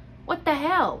 what the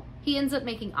hell? He ends up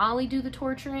making Ollie do the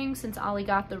torturing since Ollie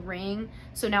got the ring,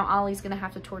 so now Ollie's gonna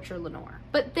have to torture Lenore.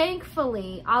 But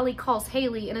thankfully, Ollie calls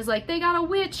Haley and is like, they got a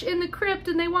witch in the crypt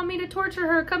and they want me to torture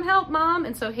her, come help, Mom.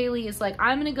 And so Haley is like,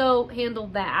 I'm gonna go handle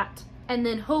that. And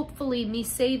then hopefully me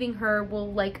saving her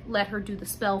will like let her do the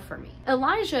spell for me.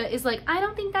 Elijah is like, I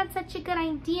don't think that's such a good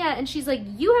idea. And she's like,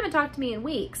 you haven't talked to me in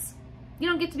weeks. You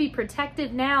don't get to be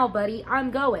protective now, buddy.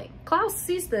 I'm going. Klaus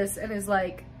sees this and is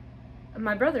like,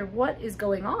 my brother, what is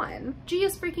going on?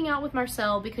 Gia's freaking out with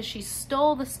Marcel because she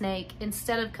stole the snake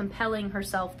instead of compelling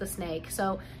herself the snake.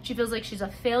 So she feels like she's a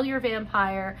failure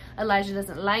vampire. Elijah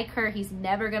doesn't like her. He's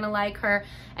never gonna like her.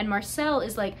 And Marcel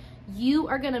is like, you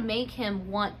are gonna make him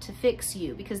want to fix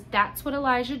you, because that's what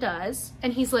Elijah does.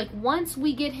 And he's like, once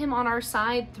we get him on our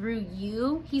side through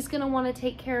you, he's gonna want to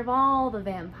take care of all the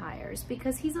vampires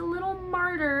because he's a little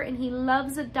martyr and he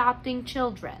loves adopting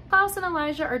children. Klaus and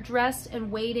Elijah are dressed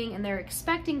and waiting and they're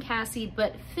expecting Cassie,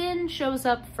 but Finn shows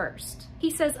up first.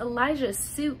 He says Elijah's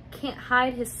suit can't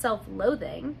hide his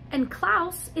self-loathing, and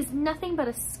Klaus is nothing but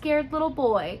a scared little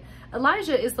boy.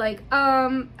 Elijah is like,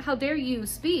 how dare you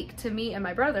speak to me and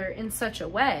my brother in such a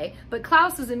way? But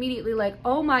Klaus is immediately like,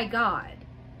 oh my God.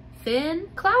 Finn?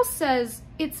 Klaus says,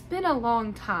 it's been a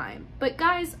long time. But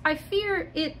guys, I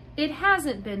fear it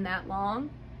hasn't been that long.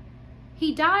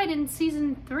 He died in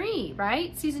season 3,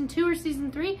 right? Season 2 or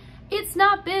season 3? It's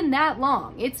not been that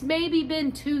long. It's maybe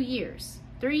been 2 years.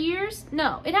 3 years?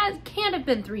 No, can't have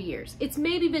been 3 years. It's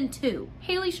maybe been 2.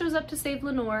 Haley shows up to save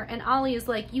Lenore, and Ollie is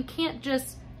like, you can't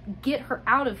just get her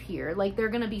out of here. Like, they're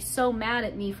gonna be so mad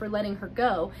at me for letting her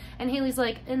go. And Haley's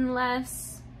like,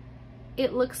 unless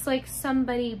it looks like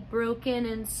somebody broke in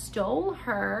and stole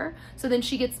her. So then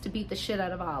she gets to beat the shit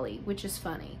out of Ollie, which is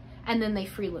funny. And then they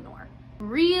free Lenore.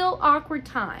 Real awkward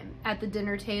time at the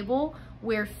dinner table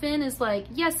where Finn is like,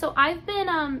 yeah, so I've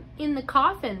been in the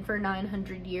coffin for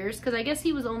 900 years, because I guess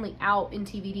he was only out in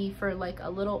TVD for like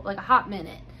a hot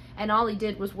minute. And all he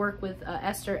did was work with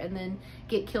Esther and then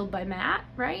get killed by Matt,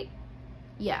 right?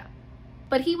 Yeah.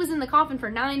 But he was in the coffin for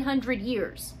 900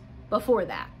 years before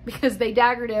that, because they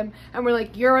daggered him and were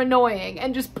like, you're annoying,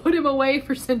 and just put him away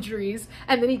for centuries,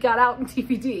 and then he got out in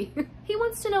TVD. He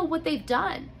wants to know what they've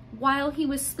done while he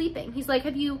was sleeping. He's like,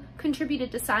 have you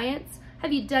contributed to science?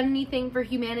 Have you done anything for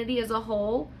humanity as a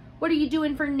whole? What are you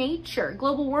doing for nature?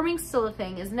 Global warming's still a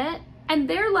thing, isn't it? And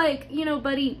they're like, you know,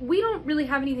 buddy, we don't really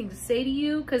have anything to say to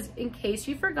you, because in case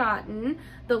you've forgotten,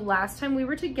 the last time we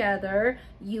were together,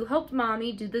 you helped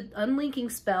Mommy do the unlinking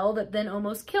spell that then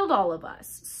almost killed all of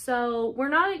us. So we're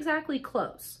not exactly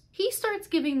close. He starts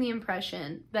giving the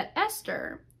impression that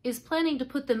Esther is planning to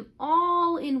put them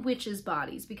all in witches'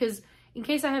 bodies, because in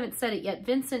case I haven't said it yet,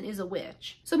 Vincent is a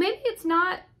witch. So maybe it's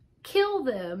not kill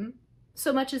them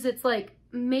so much as it's like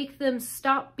make them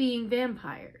stop being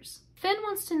vampires. Finn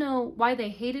wants to know why they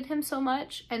hated him so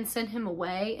much and sent him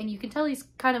away, and you can tell he's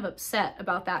kind of upset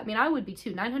about that. I mean, I would be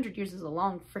too. 900 years is a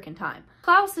long freaking time.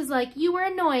 Klaus is like, you were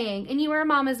annoying, and you were a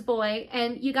mama's boy,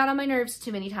 and you got on my nerves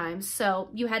too many times, so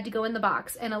you had to go in the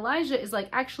box. And Elijah is like,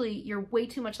 actually, you're way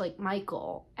too much like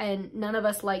Michael, and none of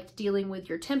us liked dealing with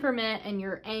your temperament and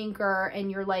your anger and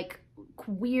your like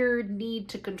weird need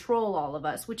to control all of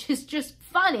us, which is just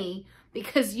funny,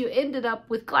 because you ended up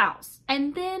with Klaus.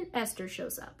 And then Esther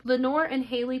shows up. Lenore and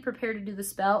Haley prepare to do the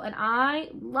spell, and I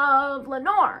love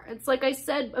Lenore. It's like I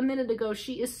said a minute ago,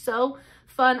 she is so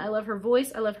fun. I love her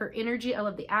voice. I love her energy. I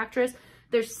love the actress.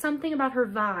 There's something about her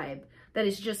vibe that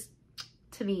is just,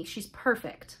 to me, she's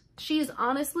perfect. She is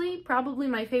honestly probably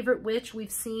my favorite witch we've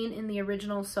seen in the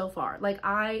original so far. Like,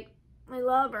 I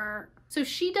love her. So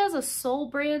she does a soul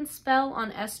brand spell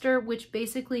on Esther, which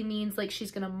basically means like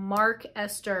she's gonna mark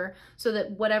Esther so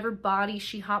that whatever body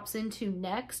she hops into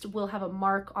next will have a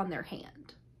mark on their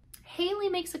hand. Haley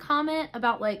makes a comment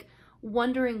about like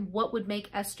wondering what would make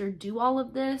Esther do all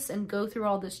of this and go through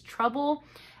all this trouble.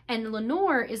 And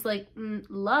Lenore is like,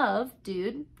 love,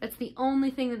 dude. That's the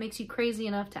only thing that makes you crazy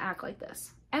enough to act like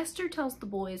this. Esther tells the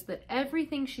boys that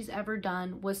everything she's ever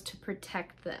done was to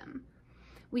protect them.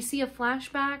 We see a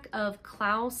flashback of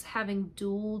Klaus having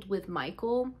dueled with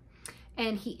Michael,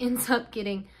 and he ends up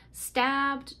getting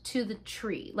stabbed to the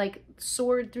tree, like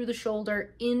sword through the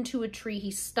shoulder into a tree.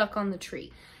 He's stuck on the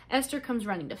tree. Esther comes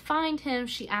running to find him.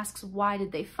 She asks, why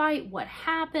did they fight? What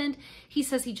happened? He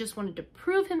says he just wanted to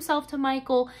prove himself to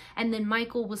Michael. And then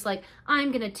Michael was like,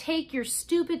 I'm going to take your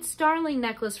stupid starling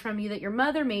necklace from you that your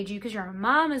mother made you because you're a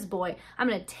mama's boy. I'm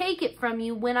going to take it from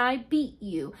you when I beat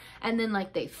you. And then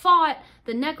like they fought,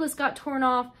 the necklace got torn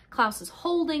off. Klaus is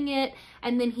holding it,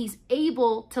 and then he's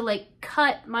able to like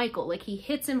cut Michael. Like he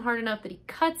hits him hard enough that he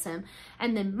cuts him,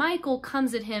 and then Michael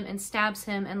comes at him and stabs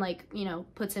him and like, you know,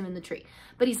 puts him in the tree.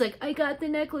 But he's like, I got the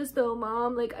necklace though,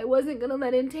 Mom. Like I wasn't gonna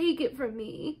let him take it from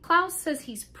me. Klaus says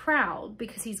he's proud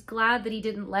because he's glad that he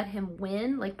didn't let him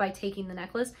win, like by taking the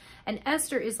necklace. And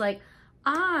Esther is like,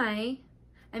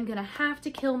 I'm gonna have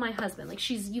to kill my husband. Like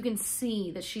you can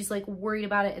see that she's like worried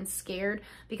about it and scared,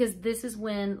 because this is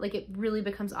when like it really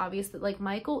becomes obvious that like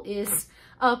Michael is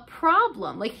a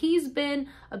problem. Like he's been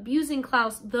abusing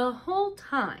Klaus the whole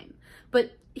time,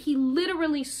 but he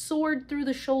literally soared through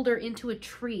the shoulder into a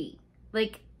tree.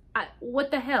 Like,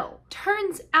 what the hell?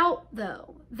 Turns out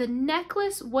though, the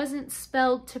necklace wasn't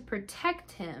spelled to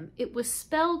protect him. It was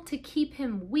spelled to keep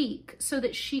him weak so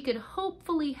that she could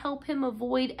hopefully help him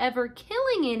avoid ever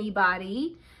killing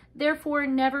anybody, therefore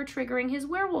never triggering his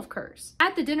werewolf curse.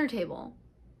 At the dinner table,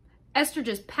 Esther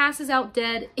just passes out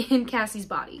dead in Cassie's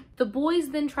body. The boys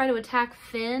then try to attack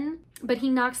Finn, but he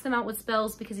knocks them out with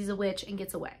spells because he's a witch and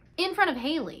gets away. In front of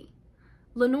Haley,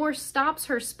 Lenore stops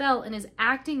her spell and is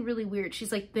acting really weird.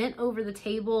 She's like bent over the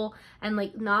table and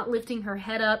like not lifting her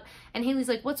head up. And Haley's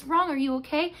like, what's wrong? Are you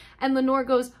okay? And Lenore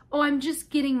goes, oh, I'm just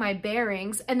getting my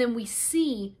bearings. And then we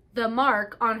see the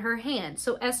mark on her hand.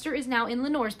 So Esther is now in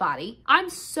Lenore's body. I'm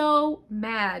so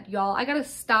mad, y'all. I gotta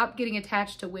stop getting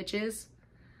attached to witches.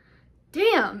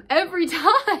 Damn, every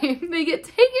time they get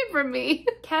taken from me.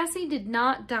 Cassie did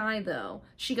not die though.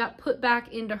 She got put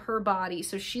back into her body.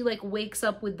 So she like wakes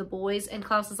up with the boys and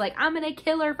Klaus is like, I'm gonna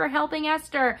kill her for helping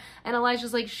Esther. And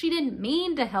Elijah's like, she didn't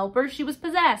mean to help her. She was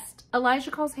possessed.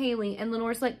 Elijah calls Haley and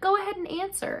Lenore's like, go ahead and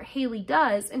answer. Haley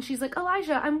does. And she's like,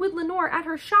 Elijah, I'm with Lenore at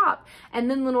her shop.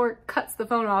 And then Lenore cuts the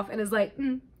phone off and is like,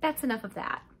 that's enough of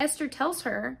that. Esther tells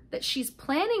her that she's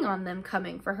planning on them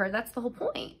coming for her. That's the whole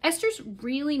point. Esther's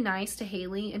really nice to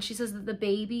Haley, and she says that the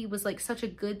baby was like such a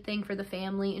good thing for the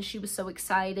family and she was so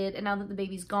excited, and now that the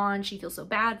baby's gone, she feels so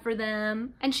bad for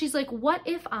them. And she's like, what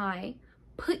if I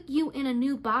put you in a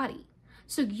new body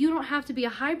so you don't have to be a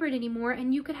hybrid anymore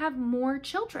and you could have more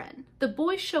children? The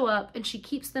boys show up and she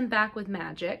keeps them back with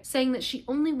magic, saying that she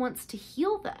only wants to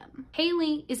heal them.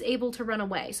 Haley is able to run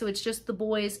away, so it's just the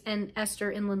boys and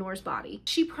Esther in Lenore's body.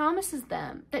 She promises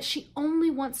them that she only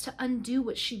wants to undo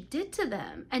what she did to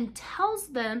them and tells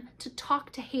them to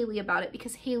talk to Haley about it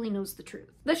because Haley knows the truth.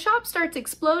 The shop starts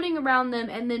exploding around them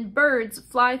and then birds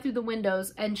fly through the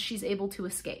windows and she's able to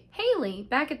escape. Haley,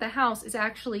 back at the house, is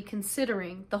actually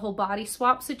considering the whole body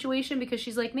swap situation because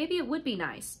she's like, maybe it would be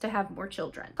nice to have more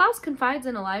children. Klaus confides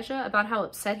in Elijah about how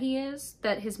upset he is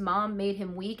that his mom made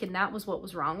him weak and that was what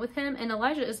was wrong with him. And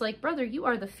Elijah is like, brother, you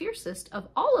are the fiercest of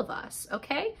all of us,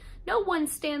 okay? No one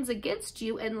stands against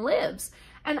you and lives.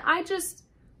 And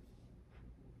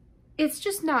it's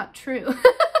just not true.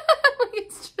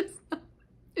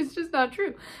 It's just not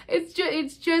true. It's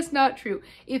just not true.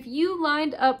 If you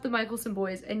lined up the Michelson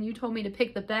boys and you told me to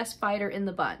pick the best fighter in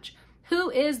the bunch, who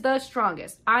is the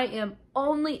strongest? I am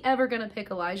only ever gonna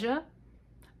pick Elijah.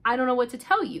 I don't know what to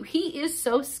tell you. He is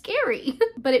so scary.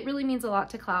 But it really means a lot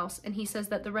to Klaus, and he says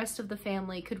that the rest of the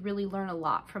family could really learn a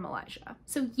lot from Elijah.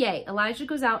 So yay, Elijah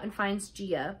goes out and finds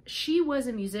Gia. She was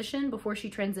a musician before she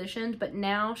transitioned, but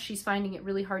now she's finding it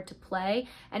really hard to play.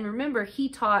 And remember, he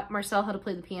taught Marcel how to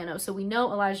play the piano, so we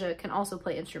know Elijah can also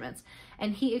play instruments.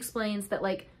 And he explains that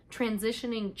like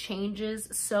transitioning changes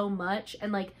so much,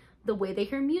 and like the way they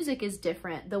hear music is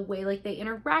different. The way like they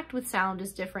interact with sound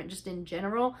is different just in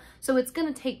general. So it's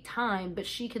gonna take time, but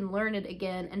she can learn it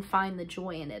again and find the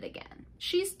joy in it again.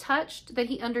 She's touched that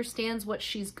he understands what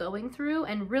she's going through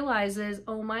and realizes,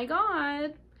 oh my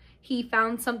God, he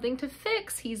found something to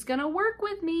fix. He's gonna work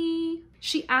with me.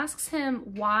 She asks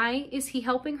him, why is he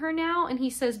helping her now? And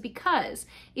he says, because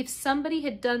if somebody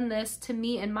had done this to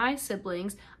me and my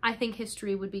siblings, I think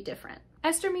history would be different.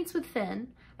 Esther meets with Finn,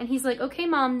 and he's like, okay,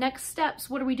 Mom, next steps.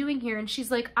 What are we doing here? And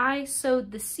she's like, I sowed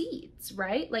the seeds,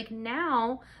 right? Like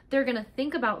now they're gonna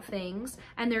think about things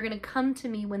and they're gonna come to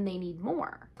me when they need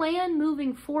more. Plan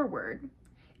moving forward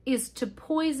is to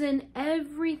poison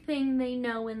everything they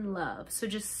know and love. So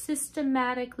just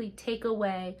systematically take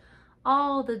away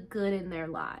all the good in their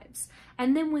lives.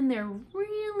 And then when they're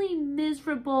really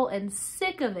miserable and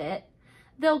sick of it,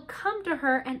 they'll come to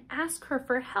her and ask her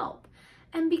for help.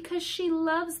 And because she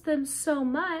loves them so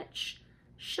much,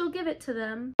 she'll give it to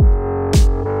them.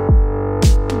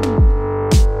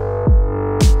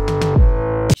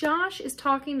 is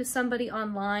talking to somebody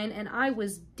online, and I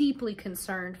was deeply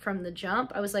concerned from the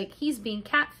jump. I was like, he's being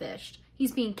catfished.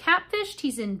 He's being catfished,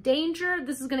 he's in danger,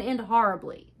 this is gonna end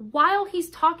horribly. While he's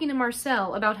talking to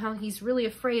Marcel about how he's really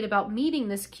afraid about meeting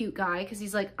this cute guy, because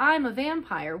he's like, I'm a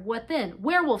vampire, what then?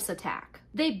 Werewolves attack.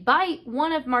 They bite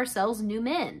one of Marcel's new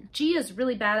men. Gia's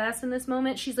really badass in this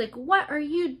moment. She's like, what are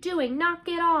you doing? Knock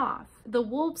it off. The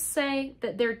wolves say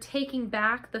that they're taking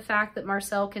back the fact that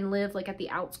Marcel can live like at the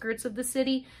outskirts of the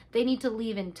city. They need to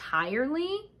leave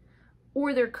entirely,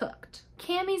 or they're cooked.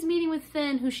 Cammie's meeting with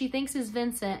Finn, who she thinks is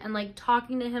Vincent, and like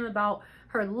talking to him about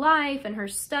her life and her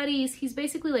studies. He's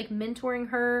basically like mentoring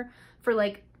her for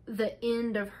like the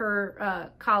end of her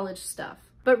college stuff.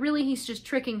 But really he's just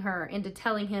tricking her into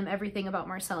telling him everything about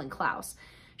Marcel and Klaus.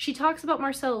 She talks about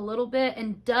Marcel a little bit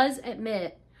and does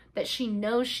admit that she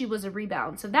knows she was a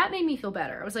rebound. So that made me feel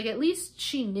better. I was like, at least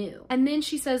she knew. And then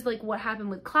she says like what happened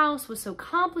with Klaus was so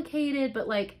complicated, but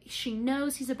like she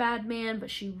knows he's a bad man,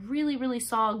 but she really, really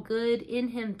saw good in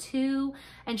him too.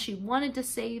 And she wanted to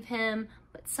save him,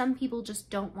 but some people just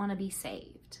don't want to be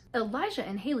saved. Elijah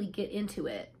and Haley get into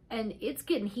it. And it's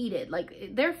getting heated. Like,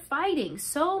 they're fighting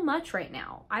so much right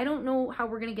now. I don't know how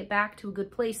we're gonna get back to a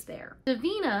good place there.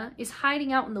 Davina is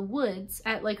hiding out in the woods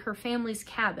at like her family's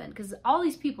cabin, because all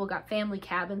these people got family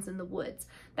cabins in the woods.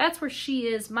 That's where she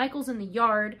is. Michael's in the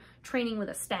yard training with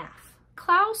a staff.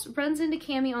 Klaus runs into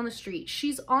Cammie on the street.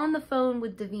 She's on the phone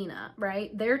with Davina,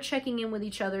 right? They're checking in with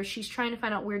each other. She's trying to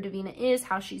find out where Davina is,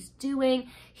 how she's doing.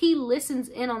 He listens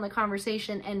in on the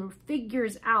conversation and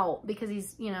figures out, because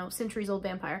he's, you know, centuries-old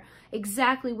vampire,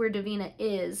 exactly where Davina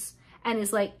is, and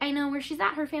is like, I know where she's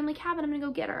at, her family cabin, I'm gonna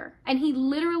go get her. And he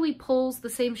literally pulls the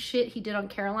same shit he did on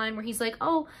Caroline, where he's like,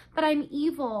 oh, but I'm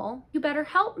evil. You better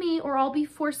help me or I'll be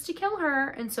forced to kill her.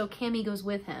 And so Cammie goes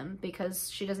with him because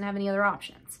she doesn't have any other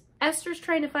options. Esther's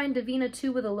trying to find Davina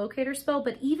too with a locator spell,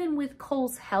 but even with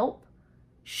Cole's help,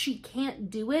 she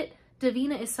can't do it.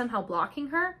 Davina is somehow blocking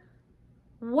her.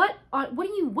 What do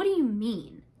you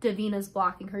mean Davina's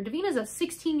blocking her? Davina's a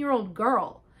 16-year-old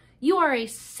girl. You are a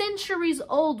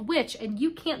centuries-old witch and you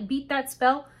can't beat that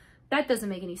spell? That doesn't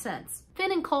make any sense.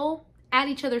 Finn and Cole at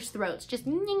each other's throats, just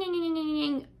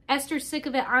ning. Esther's sick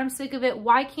of it, I'm sick of it.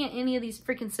 Why can't any of these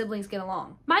freaking siblings get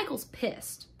along? Michael's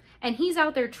pissed. And he's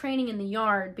out there training in the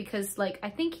yard because, like, I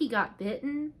think he got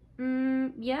bitten.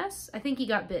 Yes, I think he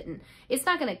got bitten. It's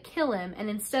not gonna kill him,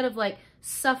 and instead of, like,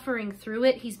 suffering through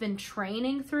it, he's been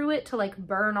training through it to, like,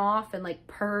 burn off and, like,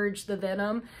 purge the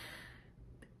venom.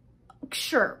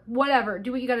 Sure, whatever,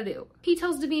 do what you gotta do. He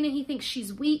tells Davina he thinks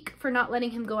she's weak for not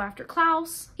letting him go after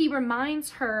Klaus. He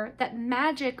reminds her that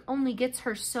magic only gets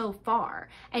her so far,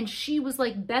 and she was,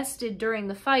 like, bested during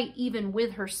the fight even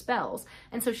with her spells.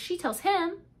 And so she tells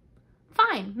him,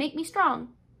 fine, make me strong.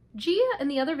 Gia and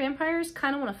the other vampires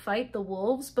kind of want to fight the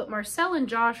wolves, but Marcel and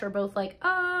Josh are both like,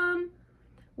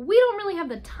 we don't really have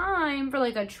the time for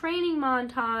like a training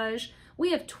montage.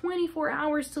 We have 24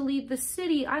 hours to leave the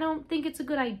city. I don't think it's a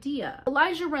good idea.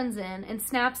 Elijah runs in and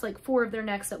snaps like 4 of their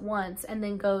necks at once and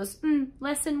then goes,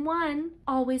 lesson 1,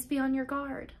 always be on your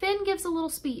guard. Finn gives a little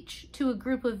speech to a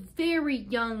group of very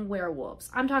young werewolves.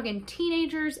 I'm talking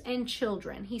teenagers and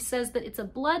children. He says that it's a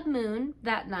blood moon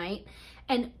that night,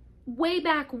 and way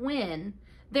back when,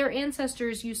 their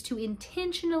ancestors used to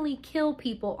intentionally kill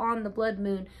people on the blood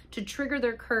moon to trigger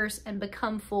their curse and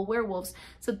become full werewolves.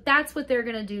 So that's what they're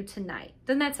gonna do tonight.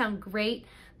 Doesn't that sound great?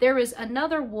 There is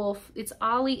another wolf, it's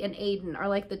Ollie and Aiden are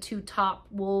like the 2 top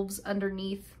wolves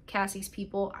underneath Cassie's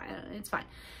people. It's fine.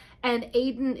 And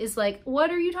Aiden is like,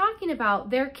 what are you talking about?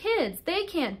 They're kids, they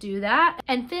can't do that.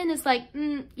 And Finn is like,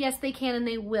 yes, they can and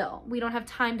they will. We don't have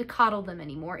time to coddle them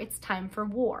anymore. It's time for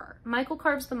war. Michael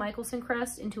carves the Michelson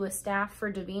crest into a staff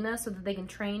for Davina so that they can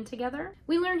train together.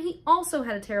 We learn he also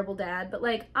had a terrible dad, but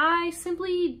like, I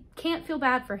simply can't feel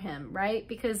bad for him, right?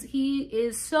 Because he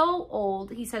is so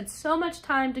old. He's had so much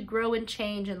time to grow and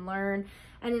change and learn.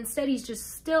 And instead he's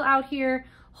just still out here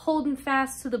holding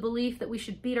fast to the belief that we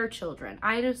should beat our children.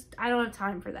 I don't have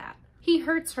time for that. He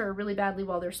hurts her really badly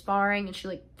while they're sparring, and she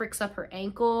like fricks up her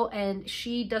ankle and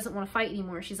she doesn't want to fight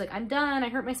anymore. She's like, I'm done, I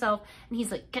hurt myself. And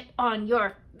he's like, get on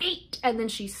your feet. And then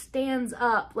she stands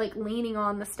up, like leaning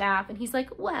on the staff, and he's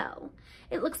like, well,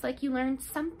 it looks like you learned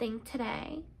something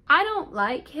today. I don't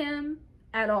like him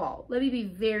at all. Let me be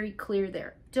very clear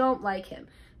there. Don't like him.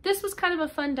 This was kind of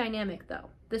a fun dynamic though.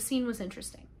 The scene was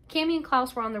interesting. Cammy and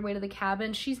Klaus were on their way to the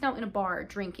cabin. She's now in a bar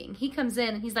drinking. He comes in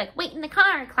and he's like, wait in the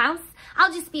car, Klaus.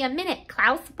 I'll just be a minute,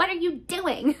 Klaus. What are you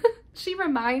doing? She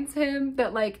reminds him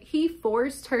that like he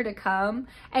forced her to come,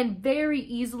 and very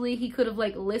easily he could have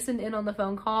like listened in on the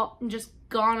phone call and just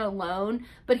gone alone,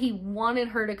 but he wanted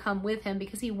her to come with him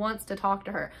because he wants to talk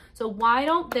to her. So why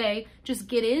don't they just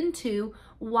get into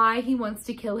why he wants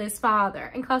to kill his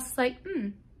father? And Klaus is like,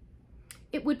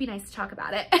 it would be nice to talk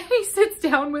about it. And he sits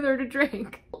down with her to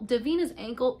drink. Davina's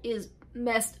ankle is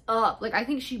messed up. Like, I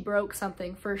think she broke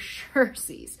something for sure,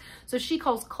 sees. So she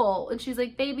calls Cole and she's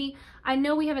like, baby, I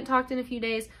know we haven't talked in a few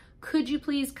days. Could you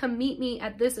please come meet me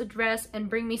at this address and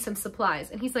bring me some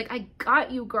supplies? And he's like, I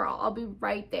got you, girl. I'll be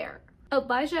right there.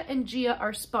 Elijah and Gia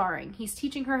are sparring. He's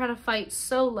teaching her how to fight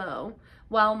solo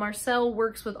while Marcel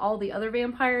works with all the other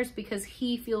vampires because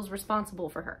he feels responsible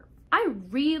for her. I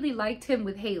really liked him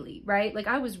with Haley, right? Like,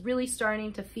 I was really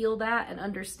starting to feel that and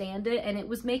understand it, and it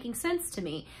was making sense to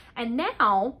me. And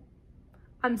now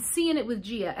I'm seeing it with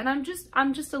Gia, and I'm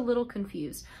just a little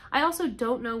confused. I also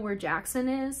don't know where Jackson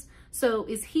is. So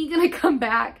is he gonna come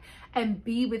back and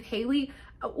be with Haley?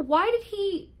 Why did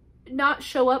he not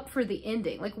show up for the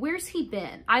ending? Like, where's he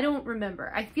been? I don't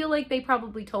remember. I feel like they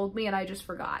probably told me and I just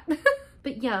forgot.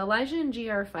 But yeah, Elijah and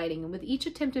Gia are fighting, and with each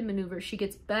attempted maneuver, she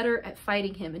gets better at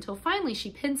fighting him until finally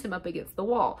she pins him up against the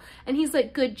wall. And he's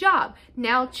like, good job.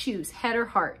 Now choose, head or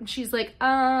heart. And she's like,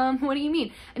 what do you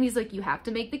mean? And he's like, you have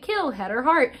to make the kill, head or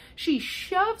heart. She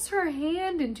shoves her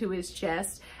hand into his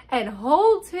chest and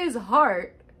holds his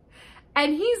heart.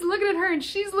 And he's looking at her and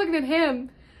she's looking at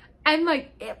him. And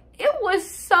like, it was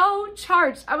so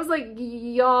charged. I was like,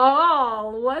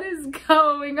 y'all, what is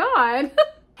going on?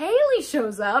 Haley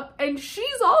shows up and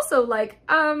she's also like,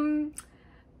 am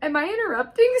I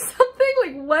interrupting something?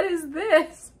 Like, what is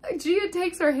this? Gia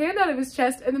takes her hand out of his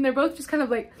chest and then they're both just kind of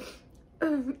like,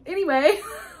 anyway.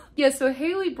 Yeah, so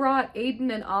Haley brought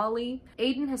Aiden and Ollie.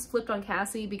 Aiden has flipped on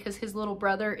Cassie because his little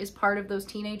brother is part of those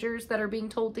teenagers that are being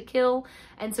told to kill,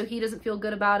 and so he doesn't feel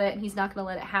good about it and he's not gonna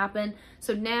let it happen.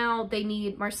 So now they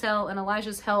need Marcel and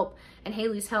Elijah's help and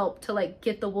Haley's help to like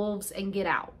get the wolves and get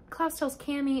out. Klaus tells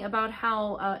Cammy about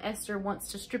how Esther wants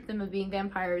to strip them of being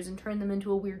vampires and turn them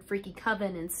into a weird freaky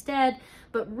coven instead,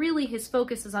 but really his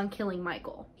focus is on killing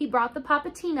Michael. He brought the Papa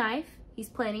T knife. He's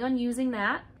planning on using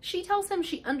that. She tells him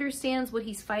she understands what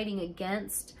he's fighting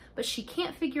against, but she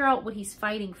can't figure out what he's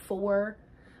fighting for,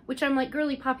 which I'm like,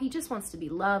 girly pop, he just wants to be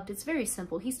loved. It's very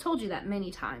simple. He's told you that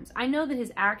many times. I know that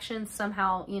his actions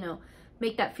somehow, you know,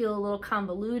 make that feel a little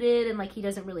convoluted and like he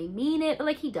doesn't really mean it, but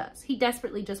like he does. He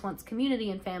desperately just wants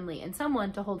community and family and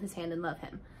someone to hold his hand and love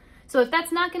him. So if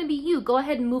that's not going to be you, go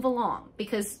ahead and move along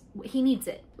because he needs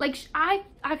it. Like, I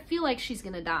feel like she's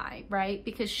going to die, right?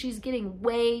 Because she's getting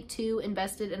way too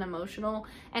invested and emotional.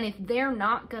 And if they're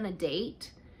not going to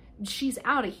date, she's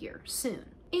out of here soon.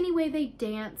 Anyway, they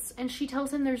dance and she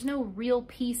tells him there's no real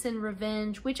peace in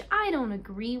revenge, which I don't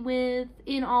agree with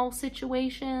in all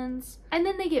situations. And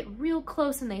then they get real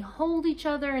close and they hold each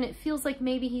other and it feels like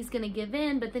maybe he's gonna give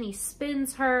in, but then he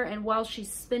spins her and while she's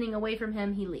spinning away from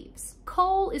him, he leaves.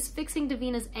 Cole is fixing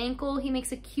Davina's ankle. He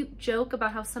makes a cute joke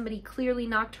about how somebody clearly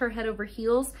knocked her head over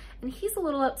heels, and he's a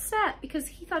little upset because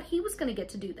he thought he was gonna get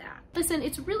to do that. Listen,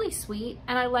 it's really sweet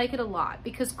and I like it a lot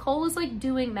because Cole is like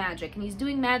doing magic, and he's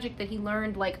doing magic that he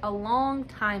learned like a long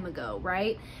time ago,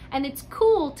 right? And it's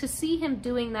cool to see him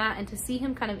doing that and to see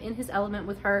him kind of in his element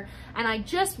with her. And I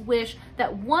just wish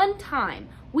that one time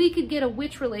we could get a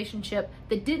witch relationship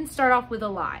that didn't start off with a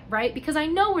lie, right? Because I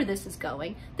know where this is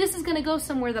going. This is gonna go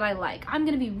somewhere that I like. I'm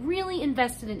gonna be really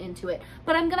invested and into it,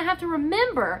 but I'm gonna have to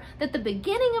remember that the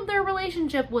beginning of their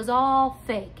relationship was all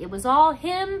fake. It was all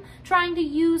him trying to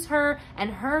use her and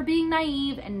her being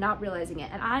naive and not realizing it,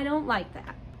 and I don't like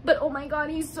that. But oh my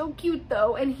god, he's so cute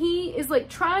though. And he is like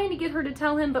trying to get her to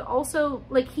tell him, but also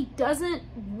like he doesn't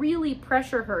really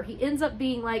pressure her. He ends up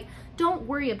being like, don't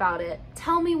worry about it.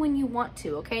 Tell me when you want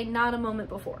to, okay? Not a moment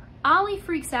before. Ollie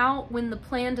freaks out when the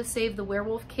plan to save the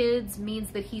werewolf kids means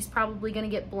that he's probably gonna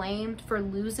get blamed for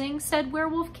losing said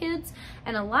werewolf kids.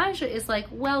 And Elijah is like,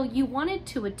 well, you wanted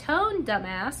to atone,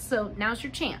 dumbass, so now's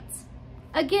your chance.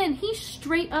 Again, he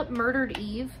straight up murdered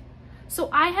Eve. So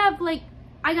I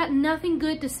got nothing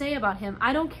good to say about him.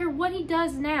 I don't care what he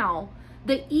does now.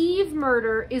 The Eve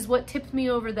murder is what tipped me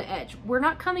over the edge. We're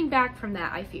not coming back from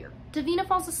that, I fear. Davina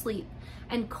falls asleep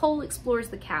and Cole explores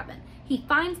the cabin. He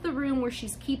finds the room where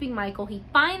she's keeping Michael. He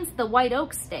finds the white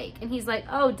oak steak and he's like,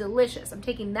 oh, delicious. I'm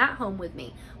taking that home with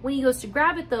me. When he goes to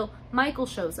grab it though, Michael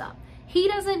shows up. He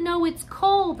doesn't know it's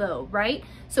Cole though, right?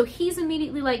 So he's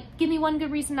immediately like, give me one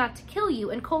good reason not to kill you.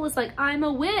 And Cole is like, I'm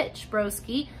a witch,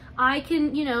 broski. I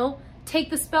can, you know, take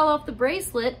the spell off the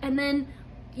bracelet and then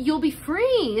you'll be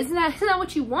free. Isn't that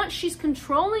what you want? She's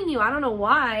controlling you. I don't know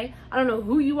why. I don't know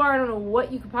who you are. I don't know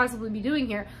what you could possibly be doing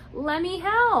here. Let me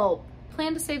help.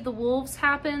 Plan to save the wolves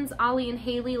happens. Ollie and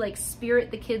Haley like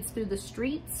spirit the kids through the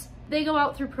streets. They go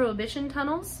out through Prohibition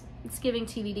tunnels. It's giving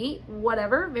TBD,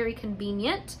 whatever, very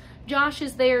convenient. Josh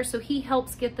is there, so he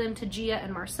helps get them to Gia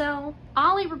and Marcel.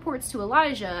 Ollie reports to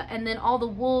Elijah, and then all the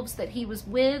wolves that he was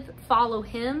with follow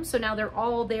him, so now they're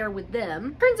all there with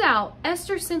them. Turns out,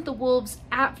 Esther sent the wolves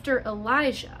after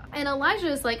Elijah. And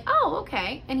Elijah is like, oh,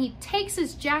 okay. And he takes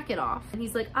his jacket off, and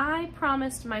he's like, I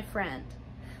promised my friend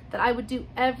that I would do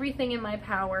everything in my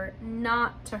power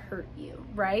not to hurt you,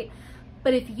 right?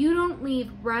 But if you don't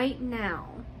leave right now,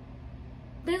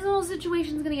 this whole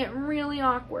situation's gonna get really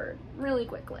awkward really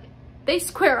quickly. They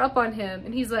square up on him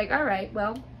and he's like, all right,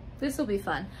 well, this will be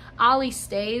fun. Ollie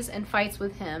stays and fights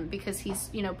with him because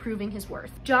he's, you know, proving his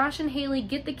worth. Josh and Haley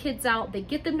get the kids out. They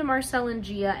get them to Marcel and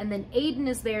Gia, and then Aiden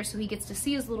is there so he gets to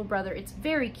see his little brother. It's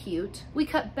very cute. We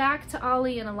cut back to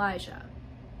Ollie and Elijah.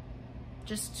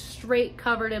 Just straight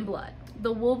covered in blood.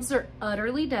 The wolves are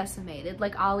utterly decimated,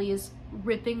 like Ollie is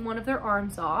ripping one of their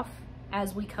arms off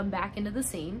as we come back into the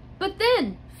scene. But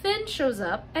then Finn shows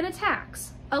up and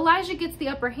attacks. Elijah gets the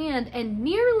upper hand and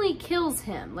nearly kills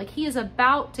him, like he is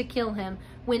about to kill him,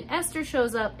 when Esther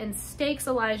shows up and stakes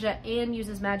Elijah and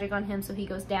uses magic on him so he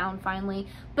goes down finally.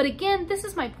 But again, this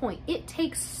is my point. It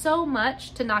takes so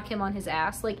much to knock him on his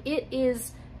ass. Like, it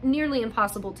is nearly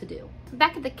impossible to do.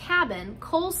 Back at the cabin,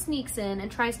 Cole sneaks in and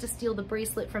tries to steal the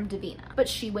bracelet from Davina, but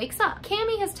she wakes up.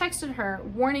 Cammy has texted her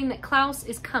warning that Klaus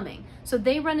is coming, so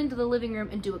they run into the living room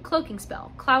and do a cloaking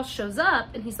spell. Klaus shows up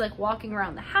and he's like walking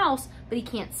around the house, but he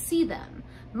can't see them.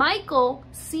 Michael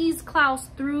sees Klaus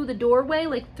through the doorway,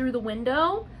 like through the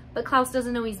window, but Klaus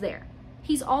doesn't know he's there.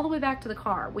 He's all the way back to the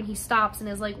car when he stops and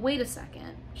is like, wait a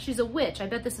second, she's a witch. I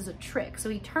bet this is a trick. So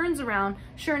he turns around.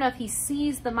 Sure enough, he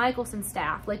sees the Michelson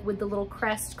staff, like with the little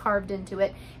crest carved into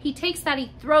it. He takes that,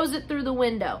 he throws it through the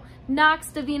window,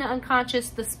 knocks Davina unconscious,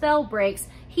 the spell breaks.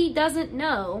 He doesn't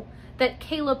know that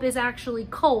Caleb is actually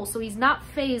Cole, so he's not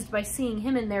fazed by seeing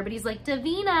him in there, but he's like,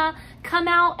 Davina, come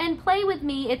out and play with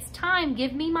me. It's time,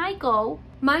 give me Michael.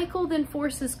 Michael then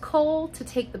forces Cole to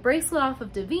take the bracelet off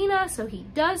of Davina, so he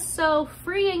does so,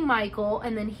 freeing Michael,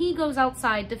 and then he goes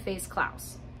outside to face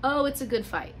Klaus. Oh, it's a good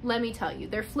fight, let me tell you.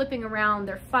 They're flipping around,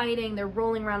 they're fighting, they're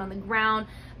rolling around on the ground.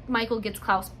 Michael gets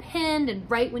Klaus pinned, and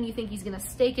right when you think he's gonna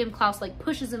stake him, Klaus like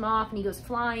pushes him off and he goes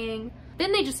flying.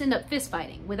 Then they just end up fist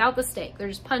fighting without the stake. They're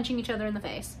just punching each other in the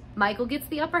face. Michael gets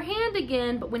the upper hand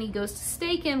again, but when he goes to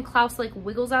stake him, Klaus like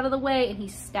wiggles out of the way and he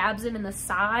stabs him in the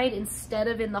side instead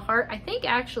of in the heart. I think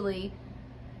actually,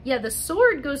 yeah, the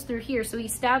sword goes through here, so he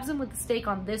stabs him with the stake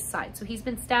on this side. So he's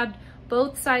been stabbed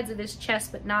both sides of his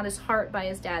chest, but not his heart by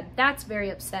his dad. That's very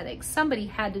upsetting. Somebody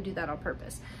had to do that on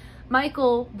purpose.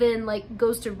 Michael then like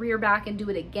goes to rear back and do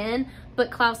it again, but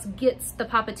Klaus gets the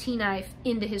Papa Tea knife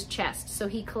into his chest, so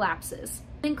he collapses.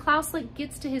 Then Klaus like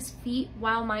gets to his feet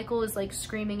while Michael is like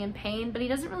screaming in pain, but he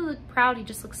doesn't really look proud, he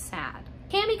just looks sad.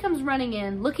 Cammy comes running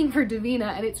in looking for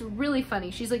Davina, and it's really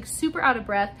funny. She's like super out of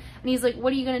breath, and he's like,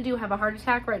 what are you gonna do, have a heart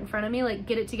attack right in front of me? Like,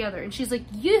 get it together. And she's like,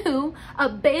 you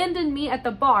abandoned me at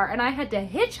the bar and I had to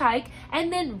hitchhike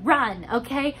and then run,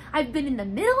 okay? I've been in the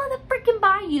middle of the freaking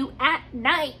bayou at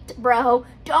night, bro.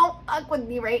 Don't fuck with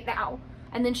me right now.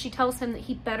 And then she tells him that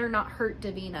he better not hurt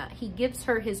Davina. He gives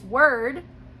her his word,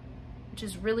 which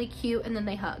is really cute, and then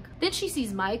they hug. Then she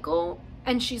sees Michael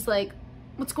and she's like,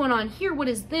 what's going on here? What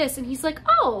is this? And he's like,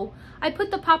 oh, I put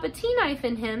the Papa Tea knife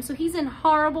in him, so he's in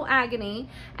horrible agony,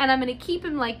 and I'm gonna keep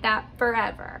him like that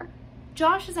forever.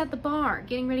 Josh is at the bar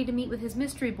getting ready to meet with his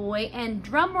mystery boy, and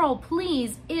drumroll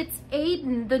please, it's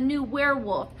Aiden, the new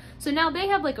werewolf. So now they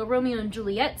have like a Romeo and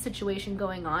Juliet situation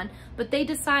going on, but they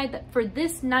decide that for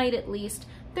this night at least,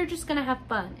 they're just gonna have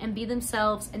fun and be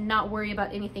themselves and not worry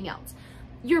about anything else.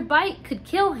 Your bite could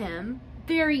kill him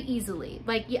very easily.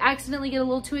 Like, you accidentally get a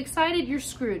little too excited, you're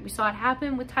screwed. We saw it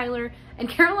happen with Tyler and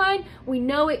Caroline. We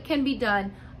know it can be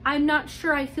done. I'm not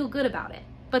sure I feel good about it,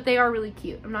 but they are really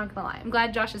cute. I'm not gonna lie. I'm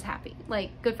glad Josh is happy.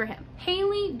 Like, good for him.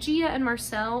 Haley, Gia, and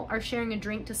Marcel are sharing a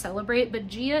drink to celebrate, but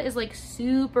Gia is like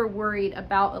super worried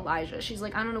about Elijah. She's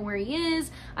like, I don't know where he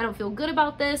is. I don't feel good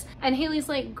about this. And Haley's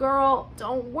like, girl,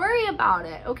 don't worry about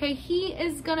it, okay? He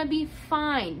is gonna be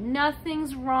fine.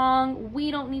 Nothing's wrong.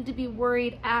 We don't need to be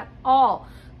worried at all.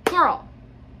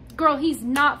 Girl, he's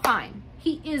not fine.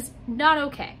 He is not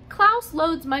okay. Klaus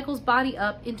loads Michael's body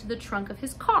up into the trunk of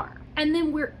his car. And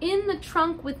then we're in the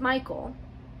trunk with Michael,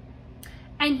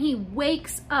 and he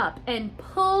wakes up and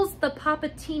pulls the Papa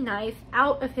Tea knife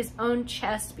out of his own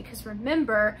chest, because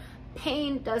remember,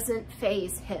 Pain doesn't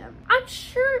faze him. I'm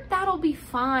sure that'll be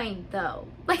fine though.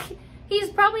 Like, he's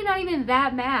probably not even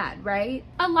that mad, right?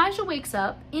 Elijah wakes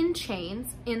up in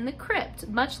chains in the crypt,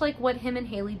 much like what him and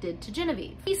Haley did to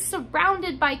Genevieve. He's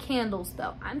surrounded by candles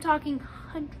though. I'm talking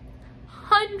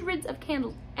hundreds of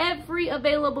candles. Every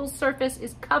available surface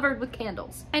is covered with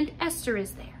candles. And Esther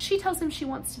is there. She tells him she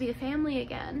wants to be a family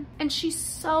again. And she's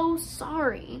so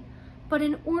sorry. But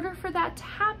in order for that to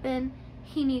happen,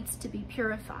 he needs to be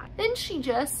purified. Then she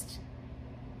just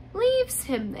leaves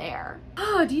him there.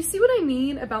 Oh, do you see what I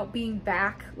mean about being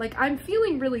back? Like, I'm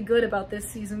feeling really good about this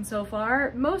season so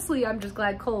far. Mostly, I'm just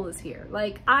glad Cole is here.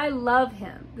 Like, I love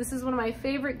him. This is one of my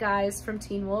favorite guys from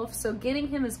Teen Wolf, so getting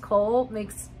him as Cole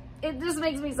just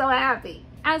makes me so happy.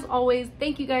 As always,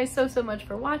 thank you guys so much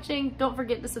for watching. Don't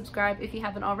forget to subscribe if you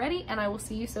haven't already, and I will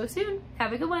see you so soon.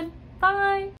 Have a good one.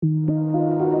 Bye!